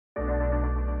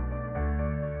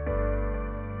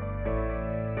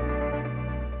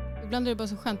ibland är det bara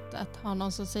så skönt att ha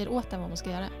någon som säger åt en vad man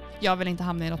ska göra. Jag vill inte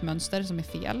hamna i något mönster som är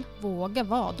fel. Våga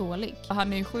vara dålig.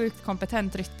 Han är ju sjukt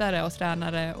kompetent ryttare och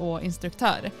tränare och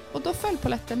instruktör. Och då föll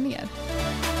polletten ner.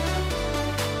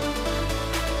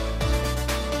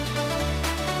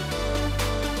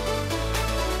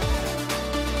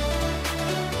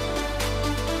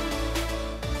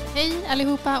 Hej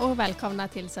allihopa och välkomna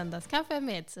till söndagskaffe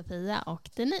med Sofia och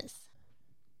Denise.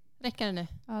 Räcker det nu?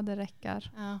 Ja, det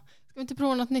räcker. Ja. Ska vi inte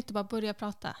prova något nytt och bara börja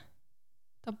prata?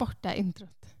 Ta bort det här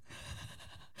introt.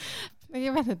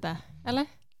 Jag vet inte, eller?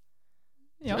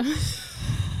 Ja.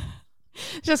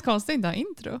 Det känns konstigt att inte ha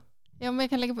intro. Ja, men jag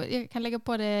kan lägga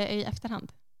på det i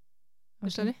efterhand.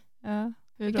 Förstår du? Ja,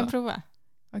 hur Vi då? kan prova.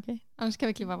 Okej. Annars kan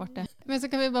vi klippa bort det. Men så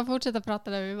kan vi bara fortsätta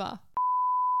prata där vi var.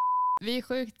 Vi är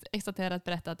sjukt exalterade att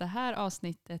berätta att det här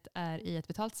avsnittet är i ett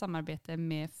betalt samarbete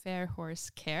med Fair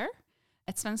Horse Care.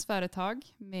 Ett svenskt företag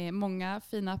med många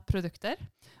fina produkter.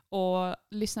 Och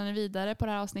lyssnar ni vidare på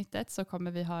det här avsnittet så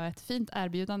kommer vi ha ett fint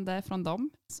erbjudande från dem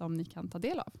som ni kan ta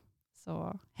del av.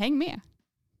 Så häng med!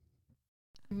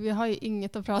 Vi har ju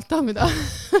inget att prata om idag.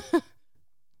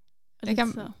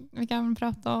 Vi kan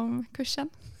prata om kursen.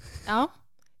 Ja,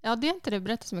 det är inte det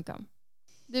berättat så mycket om.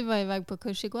 Du var iväg på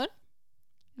kurs igår.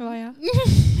 Det var jag.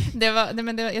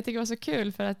 Jag tycker det var så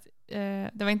kul för att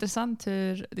det var intressant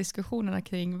hur diskussionerna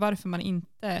kring varför man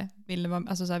inte ville vara,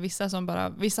 alltså så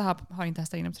här, vissa har inte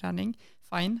hästar inom träning,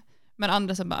 fine. Men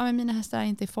andra som bara, men mina hästar är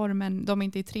inte i formen, de är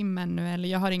inte i trim ännu, eller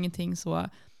jag har ingenting så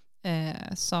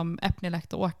som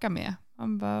äppneläkt att åka med.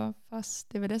 Man bara, fast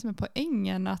det är väl det som är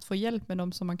poängen, att få hjälp med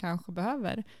dem som man kanske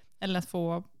behöver. Eller att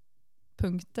få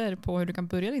punkter på hur du kan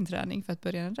börja din träning för att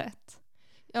börja den rätt.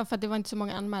 Ja, för att det var inte så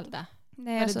många anmälda.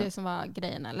 Nej, var det det som var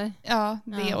grejen, eller? Ja,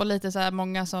 det och lite så här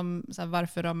många som så här,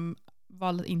 varför de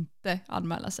valde att inte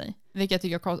anmäla sig. Vilket jag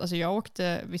tycker alltså jag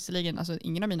åkte visserligen, alltså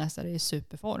ingen av mina hästar är i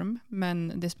superform,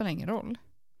 men det spelar ingen roll.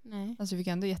 Nej. Alltså vi fick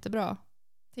ändå jättebra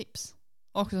tips.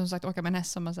 Och som sagt åka med en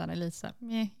häst som man är lite så här,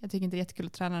 nej, jag tycker inte det är jättekul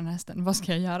att träna den här hästen. Vad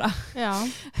ska jag göra? Ja.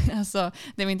 Alltså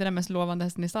det var inte den mest lovande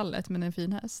hästen i stallet, men en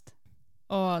fin häst.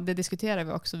 Och det diskuterade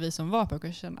vi också, vi som var på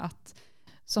kursen, att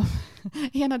som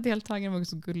ena deltagaren var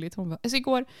så gulligt. Hon var, alltså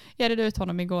jag redde ut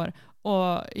honom igår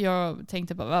och jag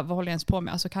tänkte bara, vad håller jag ens på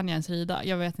med? Alltså kan jag ens rida?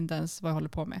 Jag vet inte ens vad jag håller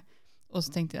på med. Och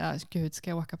så tänkte jag, gud, ska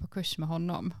jag åka på kurs med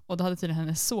honom? Och då hade tydligen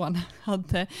hennes son,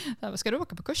 ska du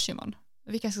åka på kurs imorgon?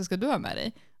 Vilka ska du ha med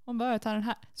dig? Hon bara, jag tar den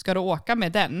här. Ska du åka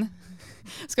med den?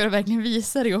 Ska du verkligen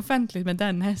visa dig offentligt med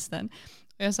den hästen?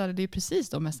 Och jag sa, det är precis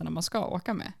de hästarna man ska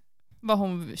åka med. Vad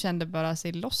hon kände bara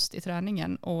sig lost i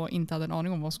träningen och inte hade en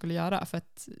aning om vad hon skulle göra. För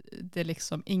att det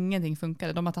liksom ingenting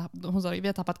funkade. Hon sa, vi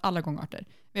har tappat alla gångarter.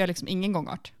 Vi har liksom ingen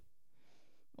gångart.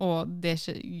 Och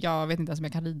jag vet inte ens om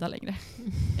jag kan rida längre.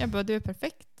 Jag bara, du är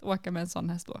perfekt att åka med en sån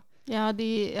häst då. Ja,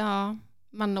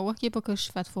 man åker ju på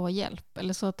kurs för att få hjälp.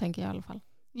 Eller så tänker jag i alla fall.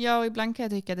 Ja, och ibland kan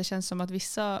jag tycka att det känns som att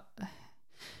vissa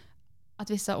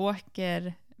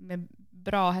åker med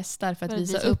bra hästar för att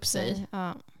visa upp sig.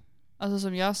 Ja. Alltså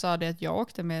som jag sa, det att jag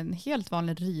åkte med en helt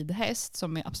vanlig ridhäst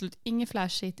som är absolut ingen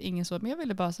flashigt, ingen så. Men jag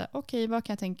ville bara säga, okej, vad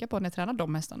kan jag tänka på när jag tränar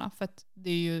de hästarna? För att det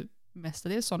är ju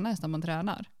mestadels sådana hästar man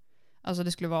tränar. Alltså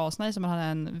det skulle vara asnice om man hade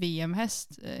en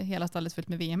VM-häst, hela stallet fullt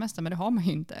med VM-hästar, men det har man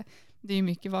ju inte. Det är ju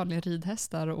mycket vanliga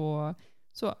ridhästar och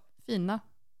så fina,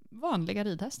 vanliga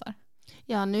ridhästar.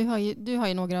 Ja, du har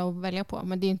ju några att välja på,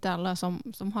 men det är inte alla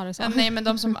som har det så. Ja, nej, men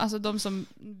de som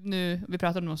nu, vi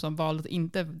pratar om de som valde att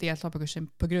inte delta på kursen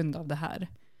på grund av det här.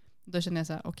 Då känner jag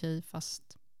så här, okej,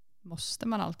 fast måste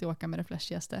man alltid åka med det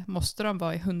flashigaste? Måste de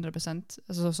vara i 100%?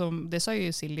 Alltså, som, det sa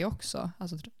ju Silly också,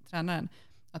 alltså tränaren,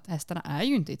 att hästarna är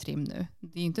ju inte i trim nu.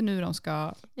 Det är inte nu de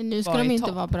ska Nu ska vara de i inte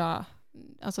topp. vara bra.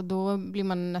 Alltså då blir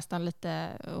man nästan lite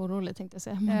orolig, tänkte jag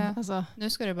säga. Men, alltså. Nu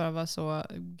ska det bara vara så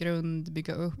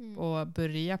bygga upp och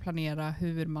börja planera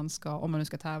hur man ska, om man nu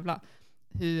ska tävla,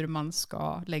 hur man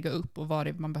ska lägga upp och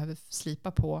vad man behöver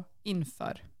slipa på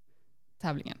inför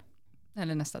tävlingen.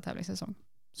 Eller nästa tävlingssäsong.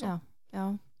 Så.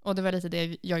 Ja. Och det var lite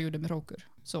det jag gjorde med Roker.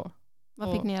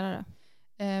 Vad fick ni göra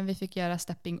då? Vi fick göra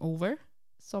stepping over.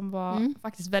 Som var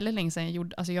faktiskt väldigt länge sedan jag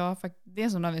gjorde. Alltså det är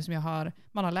en sån övning som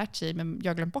man har lärt sig, men jag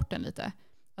har glömt bort den lite.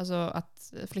 Alltså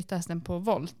att flytta hästen på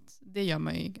volt, det gör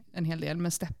man ju en hel del.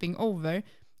 Men stepping over,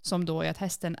 som då är att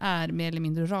hästen är mer eller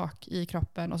mindre rak i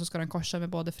kroppen och så ska den korsa med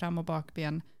både fram- och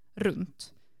bakben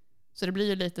runt. Så det blir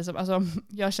ju lite som, alltså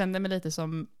jag kände mig lite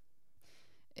som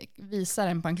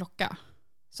visaren på en klocka.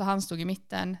 Så han stod i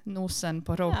mitten, nosen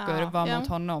på Roker var mot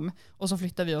honom och så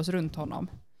flyttade vi oss runt honom.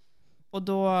 Och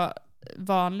då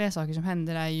vanliga saker som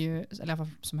händer är ju, eller i alla fall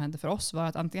som hände för oss, var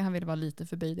att antingen han ville vara lite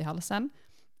förböjd i halsen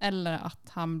eller att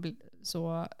han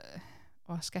så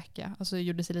skräcka, alltså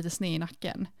gjorde sig lite sned i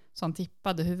nacken. Så han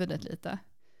tippade huvudet lite.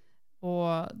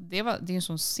 Och det är en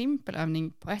sån simpel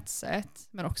övning på ett sätt,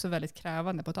 men också väldigt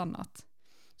krävande på ett annat.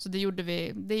 Så det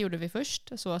gjorde vi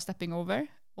först, så stepping over,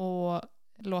 och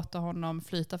låta honom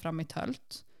flyta fram i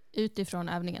tölt. Utifrån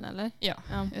övningen, eller? Ja,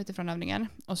 utifrån övningen.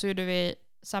 Och så gjorde vi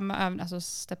samma övning, alltså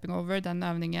stepping over, den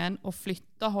övningen, och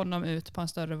flytta honom ut på en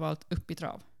större volt upp i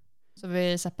trav. Så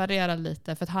vi separerar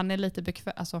lite, för att han är lite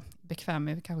bekväm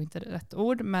är kanske inte rätt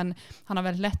ord, men han har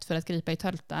väldigt lätt för att gripa i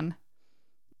tölten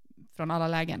från alla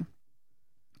lägen.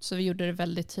 Så vi gjorde det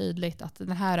väldigt tydligt att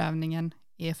den här övningen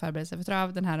är förberedelse för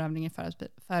trav, den här övningen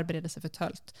är förberedelse för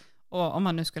tölt. Och om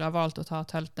han nu skulle ha valt att ta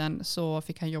tölten så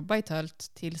fick han jobba i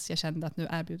tölt tills jag kände att nu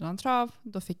erbjuder han trav.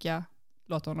 Då fick jag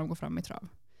låta honom gå fram i trav.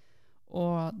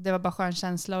 Och det var bara skön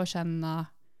känsla att känna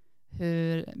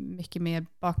hur mycket mer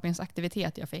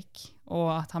bakbensaktivitet jag fick.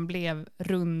 Och att han blev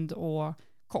rund och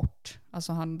kort.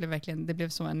 Alltså det blev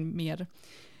så en mer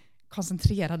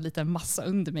koncentrerad liten massa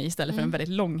under mig istället för en väldigt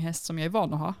lång häst som jag är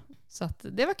van att ha. Så att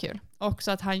det var kul.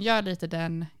 Också att han gör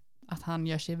lite att han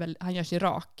gör sig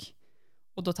rak.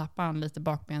 Och då tappar han lite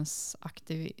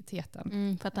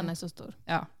bakbensaktiviteten. För att han är så stor.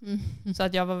 Ja. Så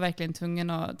att jag var verkligen tvungen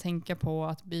att tänka på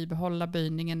att bibehålla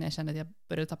böjningen när jag kände att jag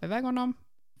började tappa iväg honom.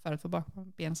 För att få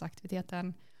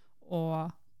bakbensaktiviteten.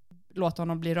 Och låta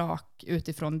honom bli rak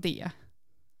utifrån det.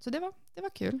 Så det var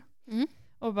kul.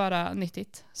 Och bara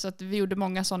nyttigt. Så att vi gjorde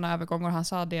många sådana övergångar. Han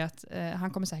sa det att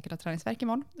han kommer säkert ha träningsvärk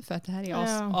imorgon. För att det här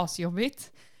är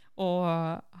asjobbigt. Och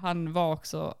han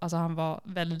var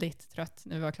väldigt trött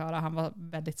när vi var klara. Han var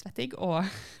väldigt svettig och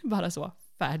bara så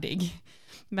färdig.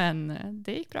 Men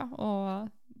det gick bra. Och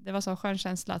det var så skön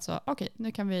känsla att okej,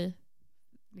 nu kan vi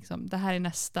det här är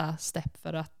nästa steg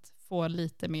för att få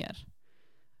lite mer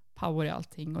power i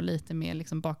allting och lite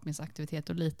mer bakbensaktivitet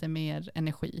och lite mer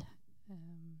energi.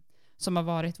 Som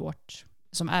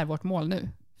är vårt mål nu.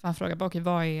 För han frågar okej,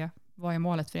 vad är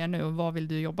målet för er nu och vad vill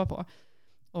du jobba på?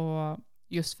 Och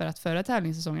just för att förra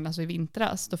tävlingssäsongen, alltså i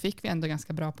vintras, då fick vi ändå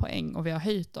ganska bra poäng och vi har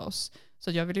höjt oss.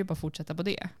 Så jag vill ju bara fortsätta på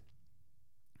det.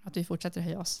 Att vi fortsätter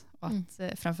höja oss. Och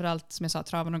att framförallt, som jag sa,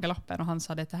 traven och galoppen. Och han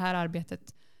sa att det här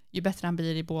arbetet, ju bättre han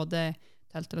blir i både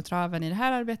tälten och traven i det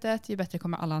här arbetet, ju bättre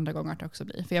kommer alla andra gånger att också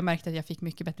bli. För jag märkte att jag fick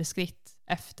mycket bättre skritt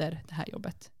efter det här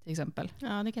jobbet, till exempel.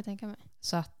 Ja, det kan jag tänka mig.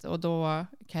 Och då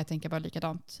kan jag tänka bara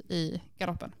likadant i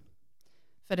galoppen.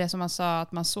 För det som han sa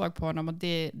att man såg på honom, och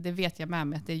det vet jag med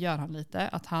mig att det gör han lite,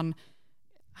 att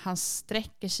han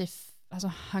sträcker sig,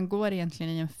 alltså han går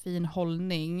egentligen i en fin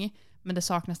hållning, men det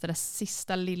saknas det där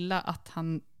sista lilla att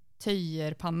han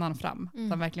töjer pannan fram.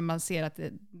 Så verkligen man ser att det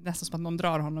är nästan som att någon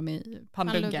drar honom i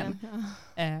pannluggen.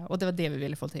 Ja. Och det var det vi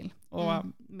ville få till. Och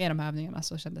med de här övningarna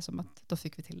så kändes det som att då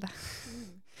fick vi till det.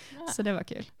 Ja. Så det var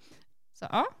kul. Så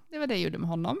ja, det var det jag gjorde med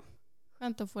honom.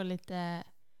 Skönt att få lite...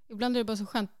 Ibland är det bara så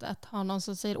skönt att ha någon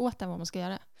som säger åt en vad man ska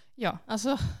göra. Ja.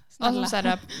 Alltså, snälla.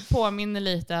 Alltså påminner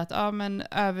lite att men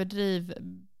överdriv.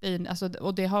 Alltså,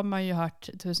 och det har man ju hört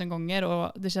 1000 gånger.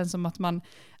 Och det känns som att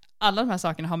alla de här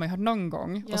sakerna har man ju hört någon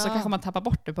gång. Ja. Och så kanske man tappar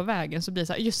bort det på vägen. Så blir det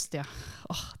så här, just det.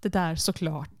 Det där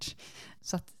såklart.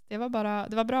 Så att det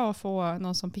var bra att få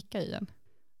någon som pickar i en.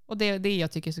 Och det är det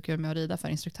jag tycker är så kul med att rida för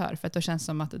instruktör. För att då känns det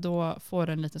som att då får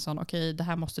en lite sån, okej, det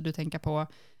här måste du tänka på.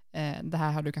 Det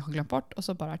här har du kanske glömt bort. Och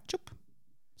så bara tjup,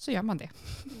 så gör man det.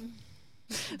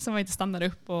 Så man inte stannar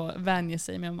upp och vänjer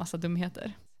sig med en massa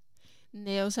dumheter.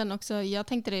 Nej, och sen också, jag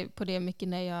tänkte på det mycket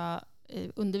när jag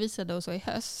undervisade och så i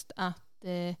höst. Att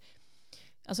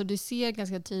alltså du ser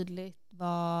ganska tydligt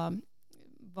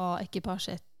vad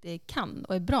ekipaget kan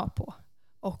och är bra på.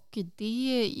 Och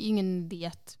det är ingen idé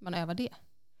att man övar det.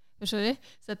 Förstår du?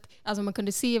 Så att, alltså man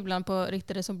kunde se ibland på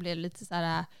ryttare som blev lite så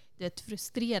här,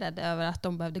 frustrerade över att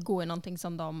de behövde gå i någonting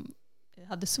som de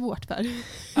hade svårt för.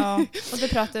 Ja, och det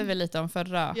pratade vi lite om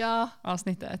förra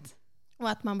avsnittet. Och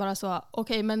att man bara så,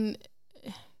 okej, men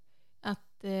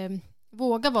att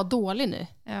våga vara dålig nu.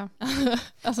 Ja.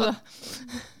 Alltså,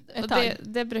 och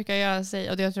det brukar jag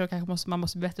säga, och jag tror kanske man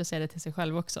måste bättre säga det till sig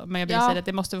själv också. Men jag vill säga att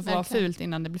det måste vara fult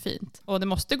innan det blir fint. Och det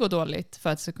måste gå dåligt för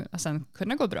att sen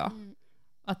kunna gå bra.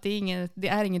 Att det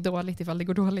är inget dåligt ifall det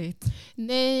går dåligt.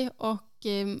 Nej, och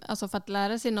alltså för att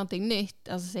lära sig någonting nytt,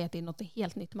 alltså säga att det är något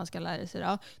helt nytt man ska lära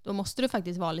sig då måste du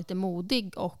faktiskt vara lite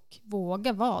modig och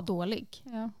våga vara dålig.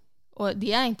 Ja. Och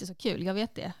det är inte så kul, jag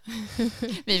vet det.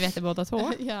 Vi vet det båda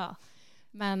två. Ja,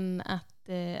 men att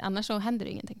annars så händer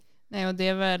det ingenting. Nej, och det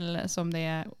är väl som det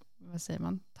är, vad säger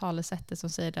man, talesättet som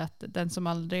säger det, att den som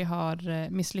aldrig har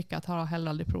misslyckats har heller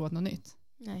aldrig provat något nytt.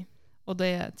 Nej. Och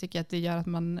det tycker jag att det gör att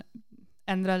man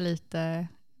ändrar lite,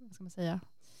 vad ska man säga,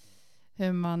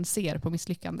 hur man ser på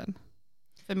misslyckanden.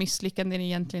 För misslyckanden är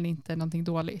egentligen inte någonting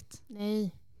dåligt.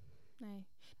 Nej.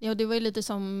 Ja, det var ju lite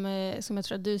som jag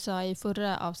tror att du sa i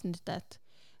förra avsnittet.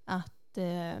 Att...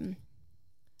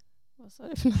 vad sa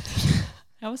du för någonting?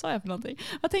 Ja, vad sa jag för någonting?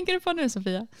 Vad tänker du på nu,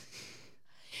 Sofia?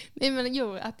 Nej, men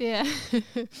jo, att det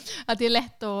är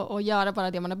lätt att göra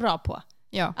bara det man är bra på.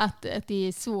 Ja. Att det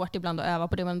är svårt ibland att öva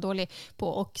på det man är dålig på.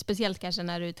 Och speciellt kanske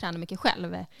när du tränar mycket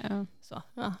själv. Ja. Så,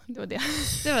 ja, det var det.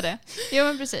 Det var det. Jo,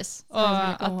 men precis.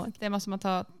 Och att det måste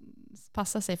man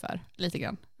passa sig för lite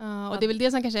grann. Och det är väl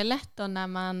det som kanske är lätt då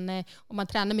när om man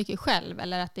tränar mycket själv.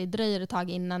 Eller att det dröjer ett tag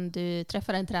innan du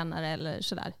träffar en tränare eller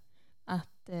sådär.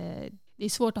 Att det är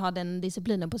svårt att ha den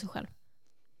disciplinen på sig själv.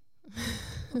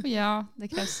 Ja, det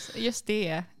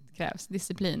krävs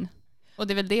disciplin. Och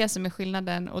det är väl det som är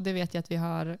skillnaden, och det vet jag att vi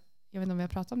har, jag vet inte om vi har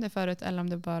pratat om det förut eller om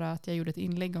det bara att jag gjorde ett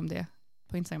inlägg om det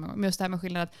på Instagram. Men just det här med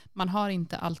skillnaden att man har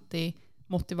inte alltid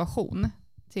motivation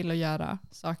till att göra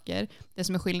saker. Det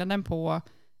som är skillnaden på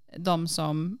de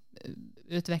som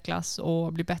utvecklas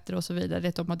och blir bättre och så vidare, det är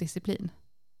att de har disciplin.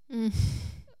 Mm.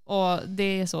 Och det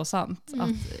är så sant.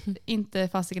 Att inte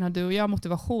fasiken har du och jag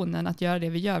motivationen att göra det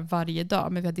vi gör varje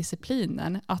dag, men vi har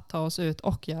disciplinen att ta oss ut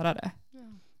och göra det. Ja.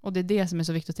 Och det är det som är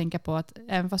så viktigt att tänka på, att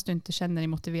även fast du inte känner dig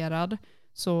motiverad,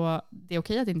 så det är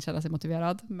okej att inte känna sig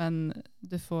motiverad, men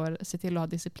du får se till att ha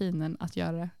disciplinen att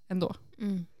göra det ändå.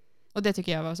 Mm. Och det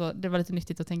tycker jag det var lite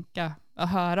nyttigt att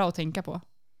höra och tänka på,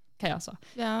 kan jag säga.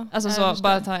 Ja, alltså så,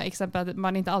 bara ta exempel att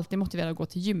man är inte alltid motiverad att gå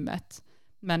till gymmet.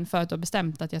 Men för att du har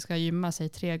bestämt att jag ska gymma sig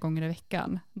 3 gånger i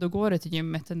veckan, då går du till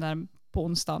gymmet den där på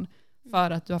onsdagen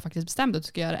för att du har faktiskt bestämt att du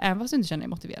ska göra det, även fast du inte känner dig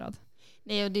motiverad.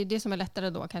 Nej, och det är det som är lättare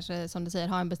då, kanske som du säger,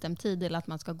 ha en bestämd tid eller att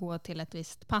man ska gå till ett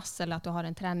visst pass eller att du har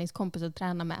en träningskompis att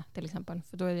träna med till exempel.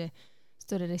 För då är det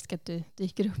större risk att du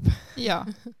dyker upp. Ja,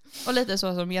 och lite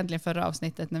så som egentligen förra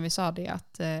avsnittet när vi sa det,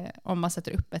 att om man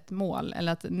sätter upp ett mål,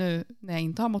 eller att nu när jag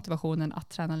inte har motivationen att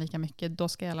träna lika mycket, då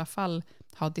ska jag i alla fall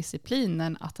ha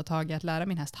disciplinen att ta tag i att lära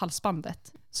min häst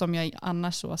halsbandet, som jag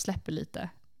annars så släpper lite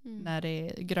när det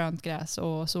är grönt gräs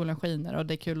och solen skiner och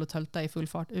det är kul att tölta i full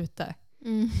fart ute.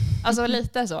 Alltså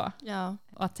lite så. Ja.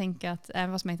 Och att tänka att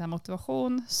även fast man inte har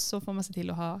motivation så får man se till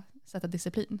att sätta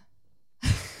disciplin.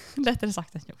 Lättare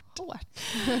sagt än gjort. Hårt.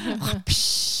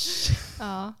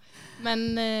 Ja.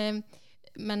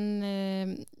 Men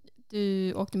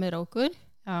du åkte med Rokur.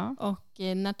 Ja. Och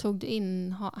när tog du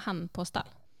in han på stall?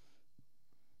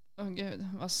 Åh gud,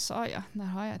 vad sa jag? När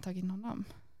har jag tagit in honom?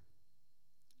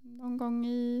 Någon gång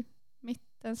i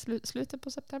slutet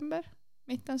på september.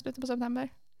 Slutet på september.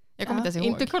 Jag kommer inte ens ihåg.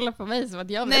 Inte kolla på mig som att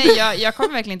jag vet. Nej, jag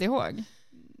kommer verkligen inte ihåg.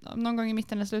 Någon gång i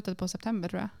mitten eller slutet på september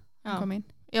tror jag. Han kom in.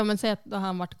 Ja, men säg att då har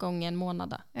han varit igång en månad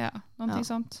då. Ja, någonting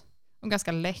sånt. Och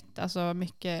ganska lätt, alltså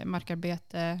mycket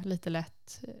markarbete, lite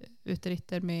lätt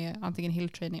uteritter med antingen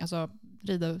hilltraining, alltså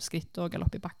rida skritt och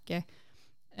galopp i backe,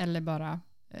 eller bara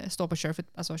stå på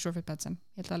surefootplatsen,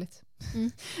 helt ärligt.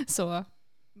 Så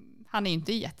han är ju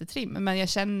inte jättetrim, men jag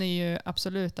känner ju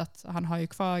absolut att han har ju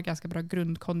kvar ganska bra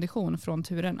grundkondition från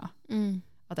turerna.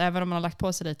 Att även om han har lagt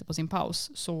på sig lite på sin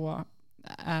paus så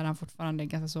är han fortfarande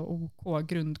ganska så OK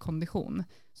grundkondition.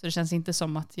 Så det känns inte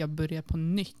som att jag börjar på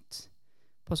nytt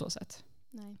på så sätt.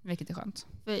 Nej. Vilket är skönt.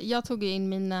 För jag tog in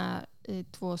mina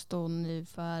 2 ston nu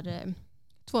för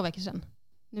 2 veckor sedan.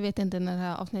 Nu vet jag inte när det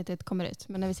här avsnittet kommer ut.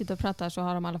 Men när vi sitter och pratar så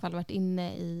har de i alla fall varit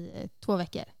inne i 2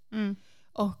 veckor.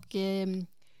 Och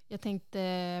jag tänkte...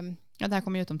 Ja, det här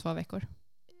kommer ut om 2 veckor.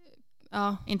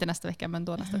 Ja. Inte nästa vecka, men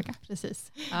då nästa vecka.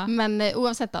 Precis. Ja. Men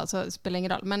oavsett då, så spelar det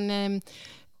ingen roll. Men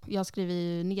jag skriver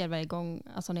ju ner varje gång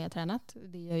alltså när jag har tränat.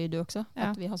 Det gör ju du också. För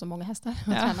att vi har så många hästar att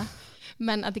träna.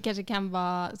 Men att det kanske kan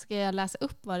vara... Ska jag läsa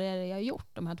upp vad det är jag har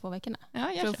gjort de här 2 veckorna?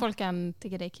 Ja, så folk kan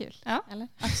tycka det är kul. Ja, eller?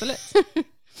 Absolut.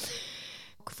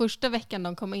 Och första veckan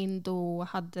de kom in då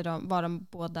var de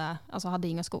båda, alltså hade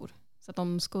inga skor. Så att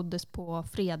de skoddes på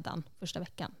fredagen första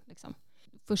veckan. Liksom.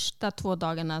 Första 2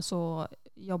 dagarna så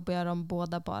jobbade de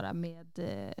båda bara med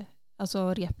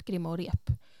alltså repgrimma och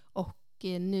rep. Och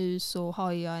nu så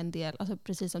har jag en del, alltså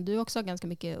precis som du också, ganska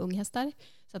mycket unghästar.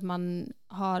 Så att man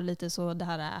har lite så det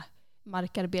här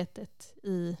markarbetet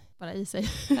bara i sig.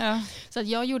 Ja. Så att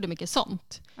jag gjorde mycket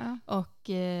sånt. Ja. Och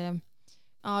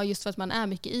just för att man är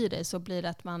mycket i det så blir det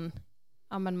att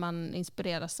man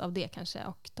inspireras av det kanske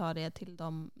och tar det till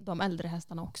de äldre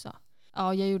hästarna också.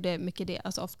 Ja, jag gjorde mycket det.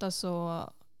 Alltså ofta så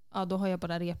då har jag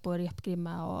bara rep och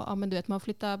repgrimma och men du vet, man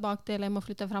flyttar bakdelen, man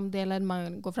flyttar framdelen,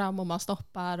 man går fram och man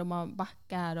stoppar och man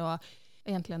backar och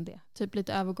egentligen det. Typ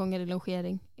lite övergångar i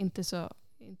longering, inte så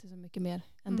mycket mer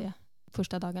än det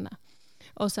första dagarna.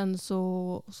 Och sen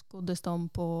så skoddes de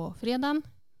på fredagen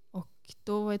och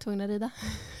då var jag tvungen att rida.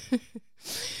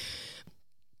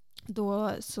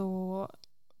 Då så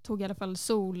tog jag i alla fall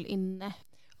sol inne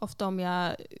ofta om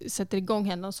jag sätter igång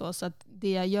henne och så att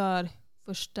det jag gör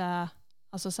första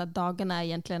alltså så att dagarna är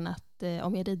egentligen att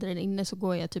om jag rider den inne så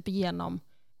går jag typ igenom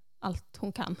allt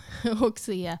hon kan och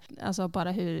se alltså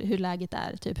bara hur läget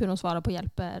är, typ hur de svarar på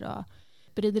hjälper och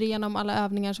rider igenom alla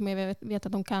övningar som jag vet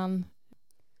att de kan,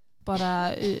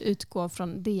 bara utgå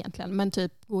från det egentligen, men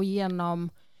typ gå igenom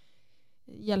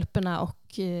hjälperna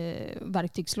och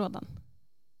verktygslådan.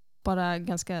 Bara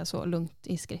ganska så lugnt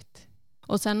i skritt.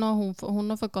 Och sen har hon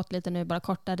har fått gått lite nu bara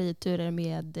korta ridturer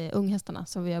med unghästarna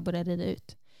som vi har börjat rida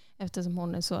ut. Eftersom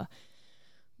hon är så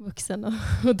vuxen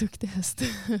och duktig häst.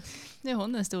 Det är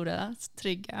hon den stora,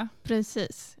 trygga.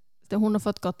 Precis. Hon har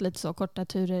fått gått lite så korta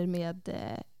turer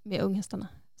med unghästarna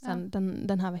sen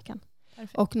den här veckan.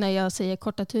 Perfekt. Och när jag säger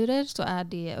korta turer så är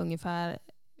det ungefär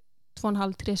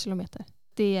 2,5-3 kilometer.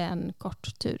 Det är en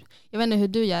kort tur. Jag vet inte hur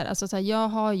du gör. Alltså, så här, jag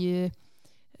har ju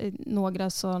några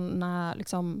sådana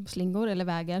liksom, slingor eller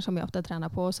vägar som jag ofta tränar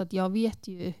på. Så att jag vet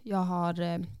ju, jag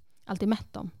har alltid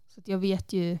mätt dem. Så att jag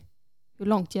vet ju hur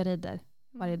långt jag rider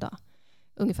varje dag.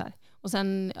 Ungefär. Och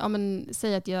sen,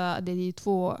 säg att det är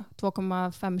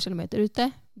 2,5 kilometer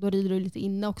ute. Då rider du lite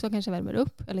inne också, kanske värmer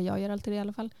upp. Eller jag gör alltid det i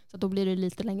alla fall. Så att då blir det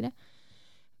lite längre.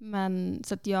 Men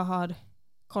så att jag har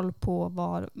koll på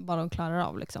vad de klarar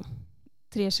av. Liksom.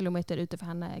 3 kilometer ute för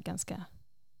henne är ganska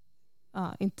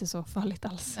inte så farligt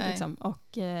alls. Liksom.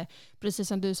 Och precis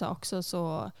som du sa också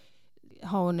så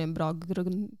har hon en bra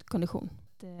grundkondition.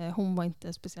 Hon var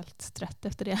inte speciellt trött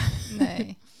efter det.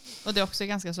 Nej. Och det är också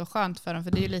ganska så skönt för henne,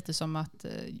 för det är ju lite som att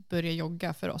börja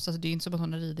jogga för oss. Alltså det är ju inte som att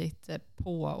hon har ridit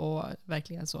på och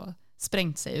verkligen så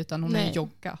sprängt sig, utan hon har ju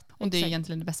joggat. Och det är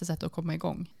egentligen det bästa sättet att komma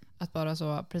igång. Att bara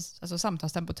så, alltså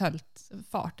samtalstempo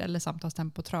fart eller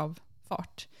samtalstempo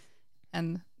travfart.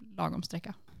 En lagom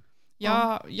sträcka.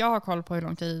 Jag har koll på hur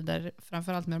långt jag rider,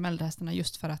 framförallt med de äldre hästarna,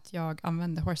 just för att jag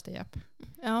använder Horse Day App.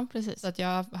 Ja, precis. Så att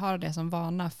jag har det som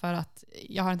vana, för att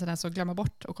jag har en tendens att glömma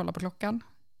bort och kolla på klockan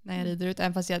när jag rider ut.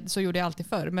 Även fast så gjorde jag alltid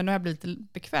förr. Men nu har jag blivit lite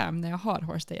bekväm när jag har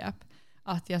Horse Day App.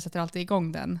 Att jag sätter alltid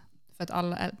igång den. För att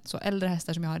alla så äldre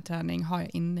hästar som jag har i träning har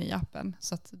jag inne i appen.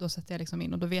 Så att då sätter jag liksom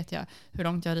in och då vet jag hur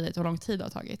långt jag har ridit och hur lång tid det har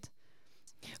tagit.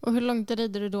 Och hur långt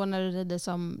rider du då när du rider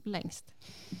som längst?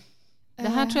 Det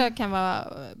här tror jag kan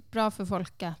vara bra för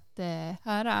folk att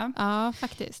höra. Ja,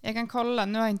 faktiskt. Jag kan kolla.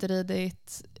 Nu har jag inte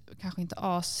ridit, kanske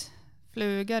inte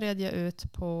fluga red jag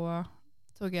ut på,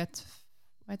 tog ett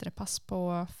pass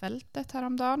på fältet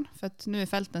häromdagen. För att nu är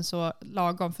fälten så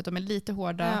lagom, för att de är lite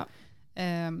hårda.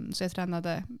 Ja. Så jag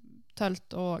tränade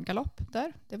tölt och galopp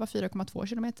där. Det var 4,2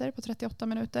 kilometer på 38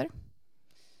 minuter.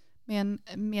 Med en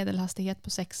medelhastighet på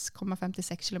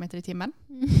 6,56 kilometer i timmen.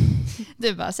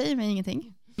 Du bara, säger mig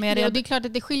ingenting. Men det är klart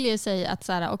att det skiljer sig att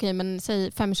så här, okej, men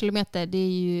säg 5 kilometer,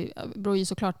 det beror ju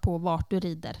såklart på vart du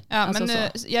rider. Ja, alltså men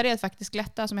jag red faktiskt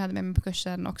Glätta som jag hade med mig på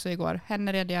kursen också igår.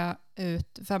 Henne red jag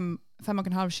ut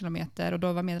 5,5 kilometer och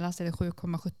då var medelhastigheten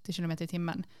 7,70 kilometer i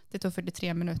timmen. Det tog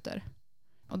 43 minuter.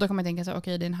 Och då kan man tänka så,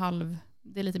 okej, det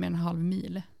är lite mer än en halv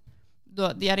mil.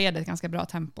 Jag red ett ganska bra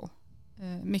tempo.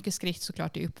 Mycket skritt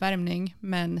såklart i uppvärmning,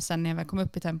 men sen när jag väl kom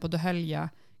upp i tempo då höll jag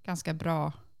ganska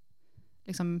bra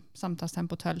liksom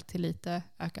samtalstempot höll till lite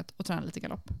ökat och tränade lite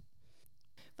galopp.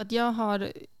 För att jag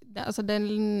har alltså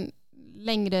den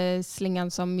längre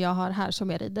slingan som jag har här som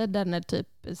jag rider, den är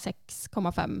typ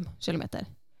 6,5 kilometer.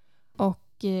 Och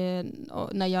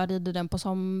när jag rider den på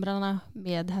somrarna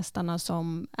med hästarna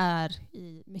som är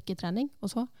i mycket träning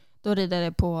och så, då rider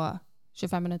det på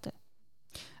 25 minuter.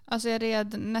 Alltså jag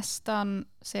red nästan,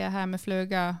 ser jag här med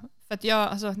fluga, för att det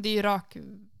är ju rak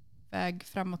väg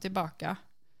fram och tillbaka.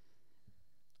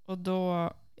 Och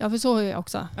då... Ja, för så är jag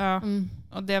också. Ja,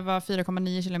 och det var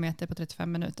 4,9 kilometer på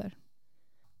 35 minuter.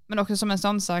 Men också som en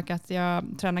sån sak att jag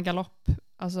tränar galopp,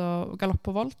 alltså galopp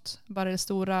på volt. Bara det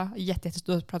stora,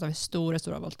 jättestora, pratar vi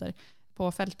stora volter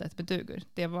på fältet med dugor.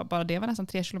 Det var nästan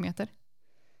 3 kilometer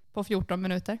på 14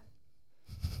 minuter.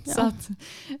 Ja. Så att,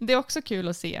 det är också kul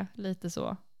att se lite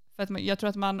så. För att jag tror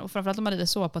att man, och framförallt om man rider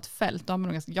så på ett fält, då har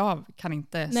man jag kan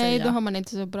inte säga. Nej, då har man inte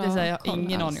så bra koll. Jag har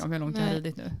ingen aning om hur långt jag har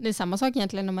ridit nu. Det är samma sak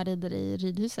egentligen när man rider i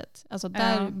ridhuset. Alltså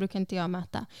där brukar inte jag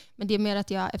mäta. Men det är mer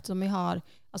att eftersom jag har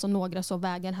alltså några så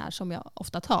vägar här som jag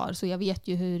ofta tar, så jag vet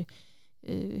ju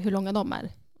hur långa de är.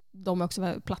 De är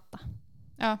också platta.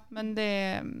 Ja, men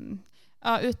det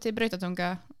ut till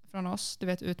Brytatunga från oss, du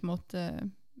vet, ut mot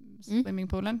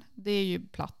swimmingpoolen. Det är ju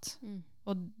platt.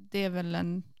 Och det är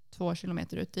väl 2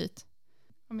 kilometer ut dit.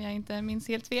 Om jag inte minns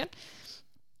helt fel.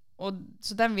 Och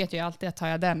så den vet jag alltid att tar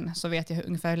jag den så vet jag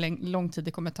ungefär hur lång tid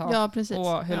det kommer ta. Ja, precis.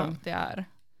 Och hur långt det är.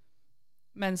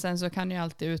 Men sen så kan jag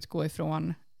alltid utgå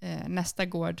ifrån nästa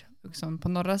gård liksom på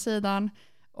norra sidan.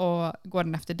 Och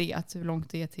gården efter det, att hur långt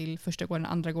det är till första gården,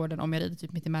 andra gården, om jag rider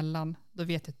typ mitt emellan, då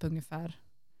vet jag på ungefär.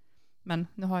 Men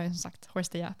nu har jag som sagt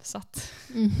Horse Day App, så att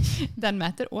den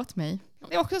mäter åt mig.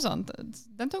 Det är också sånt,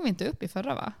 den tog vi inte upp i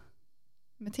förra, va?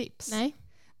 Med tips. Nej.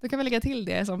 Då kan vi lägga till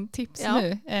det som tips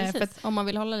nu. För att, om man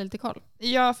vill hålla lite koll.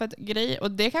 Ja, för att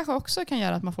och det kanske också kan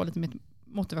göra att man får lite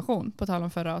motivation, på tal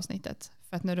om förra avsnittet.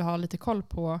 För att när du har lite koll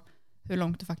på hur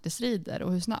långt du faktiskt rider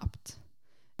och hur snabbt.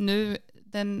 Nu,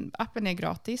 den appen är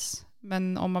gratis,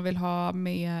 men om man vill ha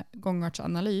med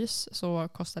gångartsanalys så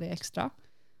kostar det extra.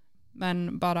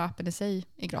 Men bara appen i sig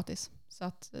är gratis. Så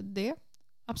att det,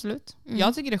 absolut.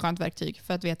 Jag tycker det är ett skönt verktyg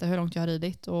för att veta hur långt jag har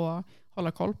ridit och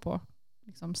hålla koll på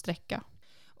liksom, sträcka.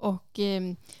 Och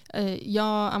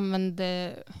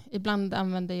ibland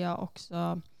använder jag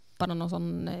också bara någon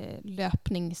sån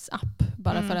löpningsapp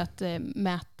bara för att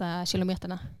mäta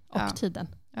kilometerna och tiden.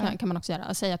 Kan man också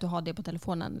göra. Säg att du har det på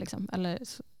telefonen. Liksom. Eller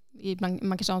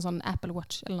man kanske har en sån Apple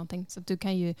Watch eller någonting. Så att du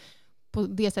kan ju, på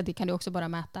det sättet kan du också bara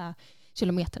mäta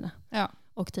kilometerna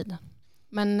och tiden.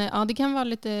 Men ja, det kan vara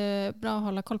lite bra att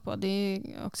hålla koll på. Det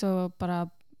är också bara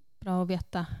bra att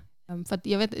veta. För att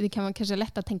jag vet, det kan vara kanske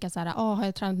lätt att tänka så här, har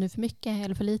jag tränat nu för mycket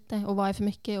eller för lite? Och vad är för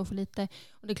mycket och för lite?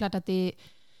 Och det är klart att det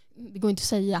går inte att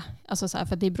säga. Alltså så här,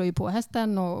 för det beror ju på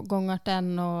hästen och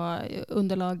gångarten och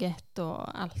underlaget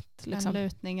och allt. Liksom.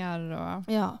 Lutningar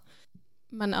och... Ja.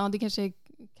 Men ja, det kanske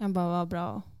kan bara vara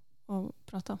bra att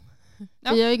prata om.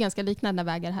 Ja. Vi har ju ganska liknande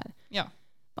vägar här. Ja.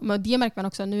 Men det märker man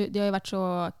också. Nu, det har ju varit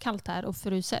så kallt här och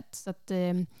fruset. Så att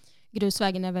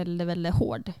grusvägen är väldigt, väldigt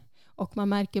hård. Och man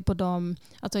märker på dem,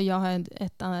 alltså jag har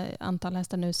ett antal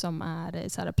hästar nu som är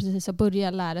så här, precis att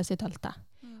börja lära sig tälta.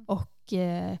 Och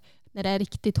när det är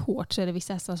riktigt hårt så är det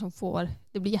vissa hästar som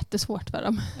det blir jättesvårt för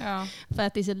dem. Ja. För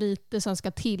att det är så lite som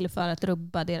ska till för att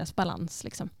rubba deras balans.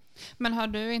 Liksom. Men har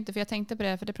du inte, för jag tänkte på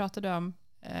det, för det pratade du om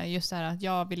just det här att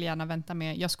jag vill gärna vänta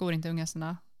med, jag skor inte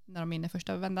unghästarna när de är inne i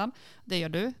första vändan. Det gör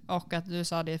du. Och att du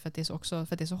sa det för att det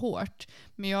är så hårt.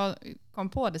 Men jag kom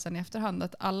på det sen i efterhand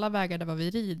att alla vägar där vi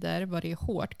rider, var det är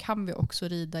hårt, kan vi också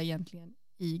rida egentligen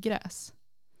i gräs.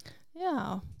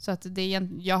 Ja. Så att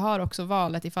jag har också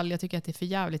valet, ifall jag tycker att det är för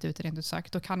jävligt ute rent ut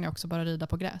sagt, då kan jag också bara rida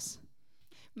på gräs.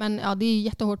 Men ja, det är ju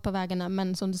jättehårt på vägarna,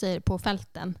 men som du säger, på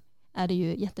fälten är det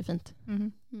ju jättefint.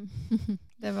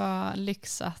 Det var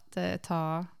lyx att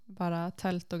ta bara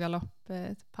tölt och galopp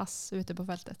pass ute på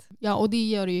fältet. Ja, och det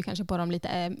gör du ju kanske på de lite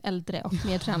äldre och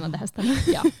mer tränade hästarna.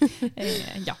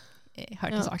 Hör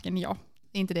till saken, ja.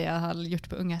 Det är inte det jag har gjort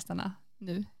på unghästarna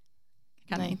nu.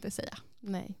 Kan jag inte säga.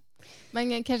 Nej.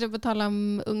 Men kanske på tala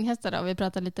om unghästar då. Vi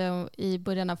pratade lite i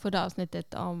början av förra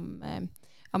avsnittet om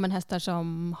hästar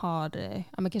som har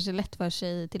kanske lätt för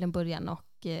sig till en början och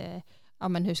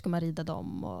hur ska man rida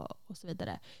dem och så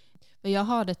vidare. Men jag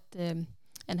har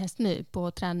en häst nu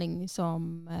på träning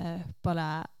som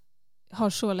bara har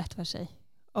så lätt för sig.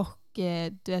 Och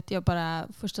du vet, jag bara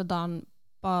första dagen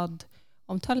bad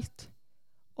om tölt.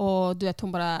 Och du vet,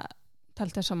 hon bara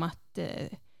tältar som att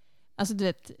alltså du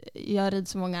vet, jag rider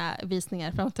så många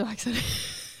visningar fram och tillbaka.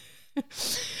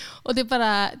 Och det är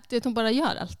bara, du vet, hon bara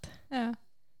gör allt. Ja.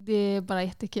 Det är bara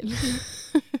jättekul.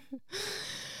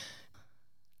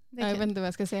 Jag vet inte vad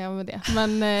jag ska säga om det.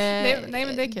 Men, men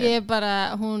det är kul. Det är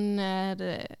bara, hon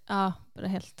är bara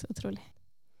helt otrolig.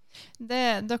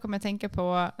 Då kommer jag tänka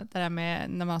på det där med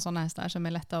när man har sådana hästar som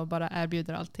är lätta och bara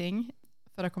erbjuder allting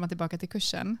för att komma tillbaka till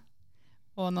kursen.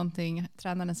 Och någonting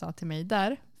tränaren sa till mig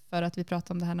där, för att vi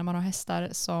pratar om det här när man har hästar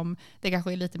som, det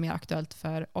kanske är lite mer aktuellt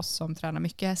för oss som tränar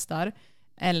mycket hästar,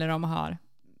 eller om man har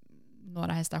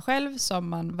några hästar själv som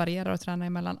man varierar och tränar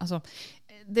emellan. Alltså,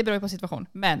 det beror ju på situation.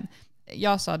 Men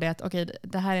jag sa det att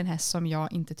det här är en häst som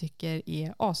jag inte tycker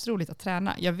är asroligt att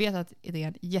träna. Jag vet att det är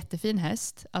en jättefin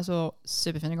häst. Alltså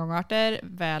superfina gångarter,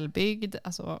 välbyggd.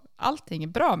 Alltså allting är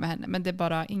bra med henne. Men det är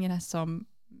bara ingen häst som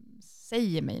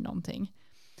säger mig någonting.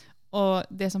 Och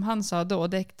det som han sa då,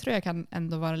 det tror jag kan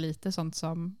ändå vara lite sånt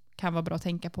som kan vara bra att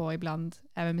tänka på ibland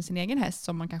även med sin egen häst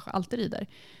som man kanske alltid rider.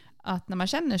 Att när man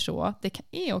känner så, det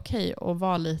är okej att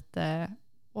vara lite,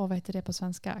 vad heter det på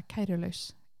svenska?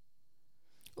 Kairulus.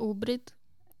 Obrydd,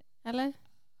 eller?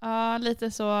 Ja,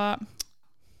 lite så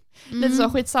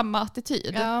skitsamma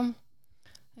attityd. Ja,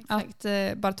 exakt.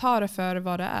 Att bara ta det för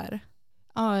vad det är.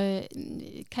 Ja,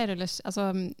 kairulus,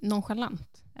 alltså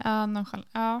nonchalant. Ja, nonchalant.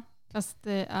 Ja. Fast,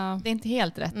 det är inte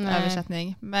helt rätt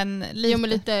översättning. Men lite. Jo, men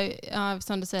lite,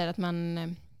 som du säger, att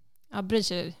man bryr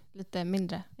sig lite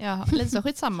mindre. Ja, lite så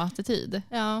skitsamma attityd.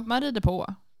 Ja. Man rider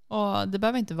på. Och det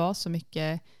behöver inte vara så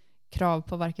mycket krav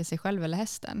på varken sig själv eller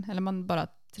hästen. Eller man bara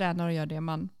tränar och gör det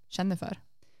man känner för.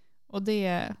 Och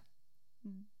det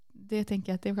det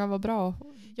tänker jag att det kan vara bra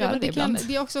att göra det ibland.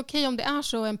 Det är också okej om det är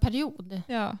så en period.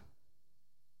 Ja.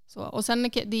 Så. Och sen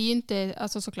det är ju inte,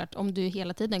 alltså såklart om du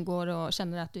hela tiden går och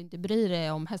känner att du inte bryr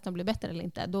dig om hästen blir bättre eller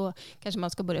inte, då kanske man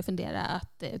ska börja fundera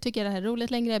att tycker jag det här är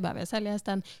roligt längre, behöver jag sälja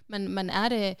hästen? Men är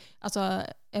det alltså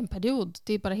en period,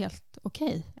 det är bara helt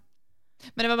okej.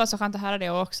 Men det var bara så skönt att höra det,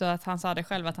 och också att han sa det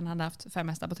själv att han hade haft 5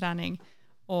 hästar på träning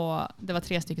och det var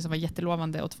 3 stycken som var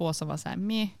jättelovande och 2 som var så här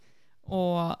meh.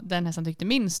 Och den hästen tyckte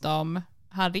minst om,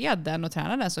 han red den och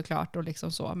tränade den såklart och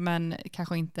liksom så, men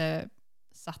kanske inte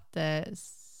satte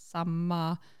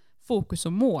samma fokus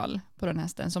och mål på den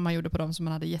hästen som man gjorde på dem som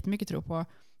man hade jättemycket tro på.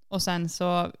 Och sen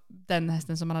så den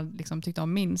hästen som man hade liksom tyckt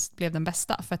om minst blev den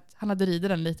bästa, för att han hade ridit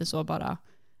den lite så bara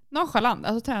nonchalant,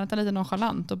 alltså tränat den lite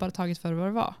nonchalant och bara tagit för vad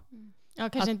det var. Ja,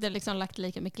 kanske inte liksom lagt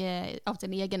lika mycket av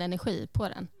sin egen energi på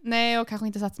den. Nej, och kanske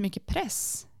inte satt så mycket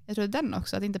press. Jag tror den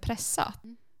också, att inte pressa.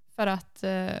 För att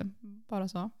bara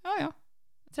så, ja,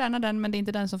 träna den, men det är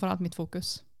inte den som får allt mitt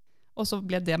fokus. Och så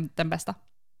blev det den bästa.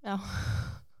 Ja.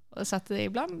 Så att det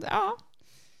ibland, ja.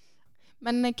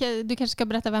 Men du kanske ska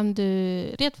berätta vem du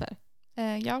red för?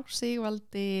 Jag ser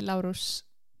alltid Laurus,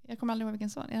 jag kommer aldrig ihåg vilken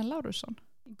son, är han Laurusson?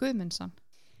 Gudmundsson.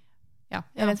 Ja,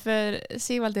 jag red för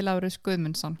Sigvaldi Laurus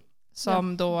Gudmundsson.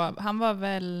 Som då, han var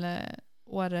väl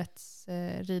årets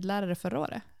ridlärare förra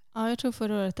året. Ja, jag tror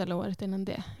förra året eller året innan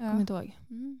det. Jag kommer inte ihåg.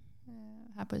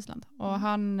 Här på Island. Och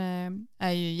han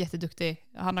är ju jätteduktig.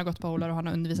 Han har gått på hållar och han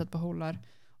har undervisat på hållar.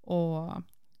 Och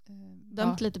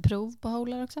dömt lite prov på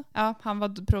hållar också. Ja, han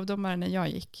var provdomare när jag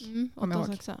gick.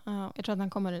 Också. Ja, jag tror att han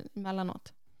kommer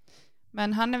emellanåt.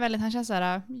 Men han är väldigt, han känns så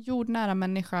här jordnära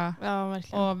människa. Ja,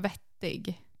 verkligen. Och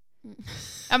vettig.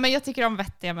 Ja, men jag tycker om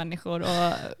vettiga människor.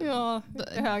 Och ja,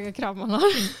 höga krav man har.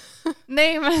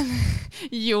 Nej, men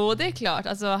jo, det är klart.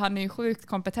 Alltså, han är ju sjukt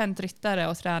kompetent ryttare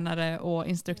och tränare och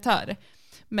instruktör.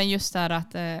 Men just där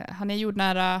att han är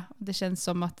jordnära, det känns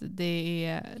som att det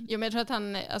är... Jo, men jag tror att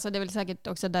han, alltså det är väl säkert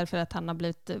också därför att han har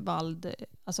blivit vald,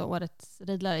 alltså årets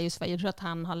ridlärare, just för jag tror att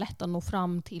han har lätt att nå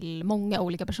fram till många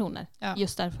olika personer. Ja.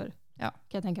 Just därför, kan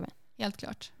jag tänka mig. Helt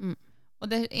klart. Och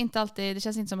det är inte alltid, det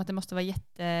känns inte som att det måste vara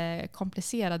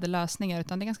jättekomplicerade lösningar,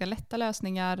 utan det är ganska lätta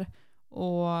lösningar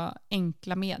och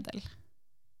enkla medel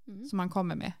som man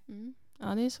kommer med.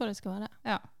 Ja, det är så det ska vara.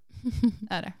 Ja,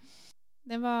 är det.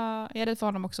 Det var, jag red för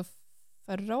honom också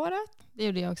förra året. Det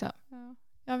gjorde jag också. Ja,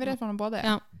 jag var rädd för honom både.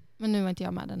 Ja, men nu var inte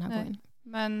jag med den här gången.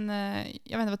 Men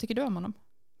jag vet inte, vad tycker du om honom?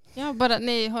 Ja, bara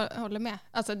ni håller med.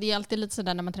 Alltså det är alltid lite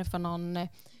sådär när man träffar någon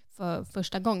för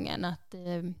första gången att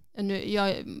nu,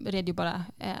 jag red ju bara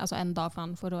alltså en dag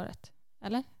från förra året.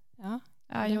 Eller? Ja.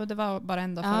 Ja, jo, det var bara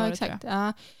en dag förra året. Exakt.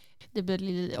 Ja, det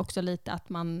blir också lite att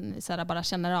man sådär bara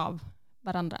känner av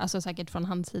varandra. Alltså säkert från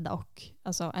Hemsida och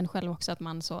alltså en själv också, att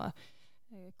man så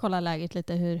kollar läget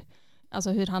lite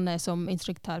hur han är som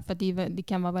instruktör. För det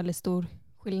kan vara väldigt stor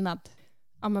skillnad.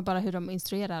 Ja, men bara hur de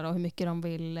instruerar och hur mycket de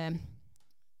vill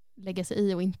lägga sig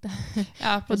i och inte.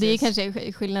 Ja, och det är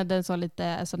kanske skillnaden så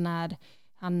lite alltså när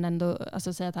han ändå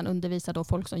alltså säger att han undervisar då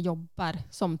folk som jobbar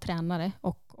som tränare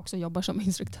och också jobbar som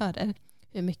instruktörer.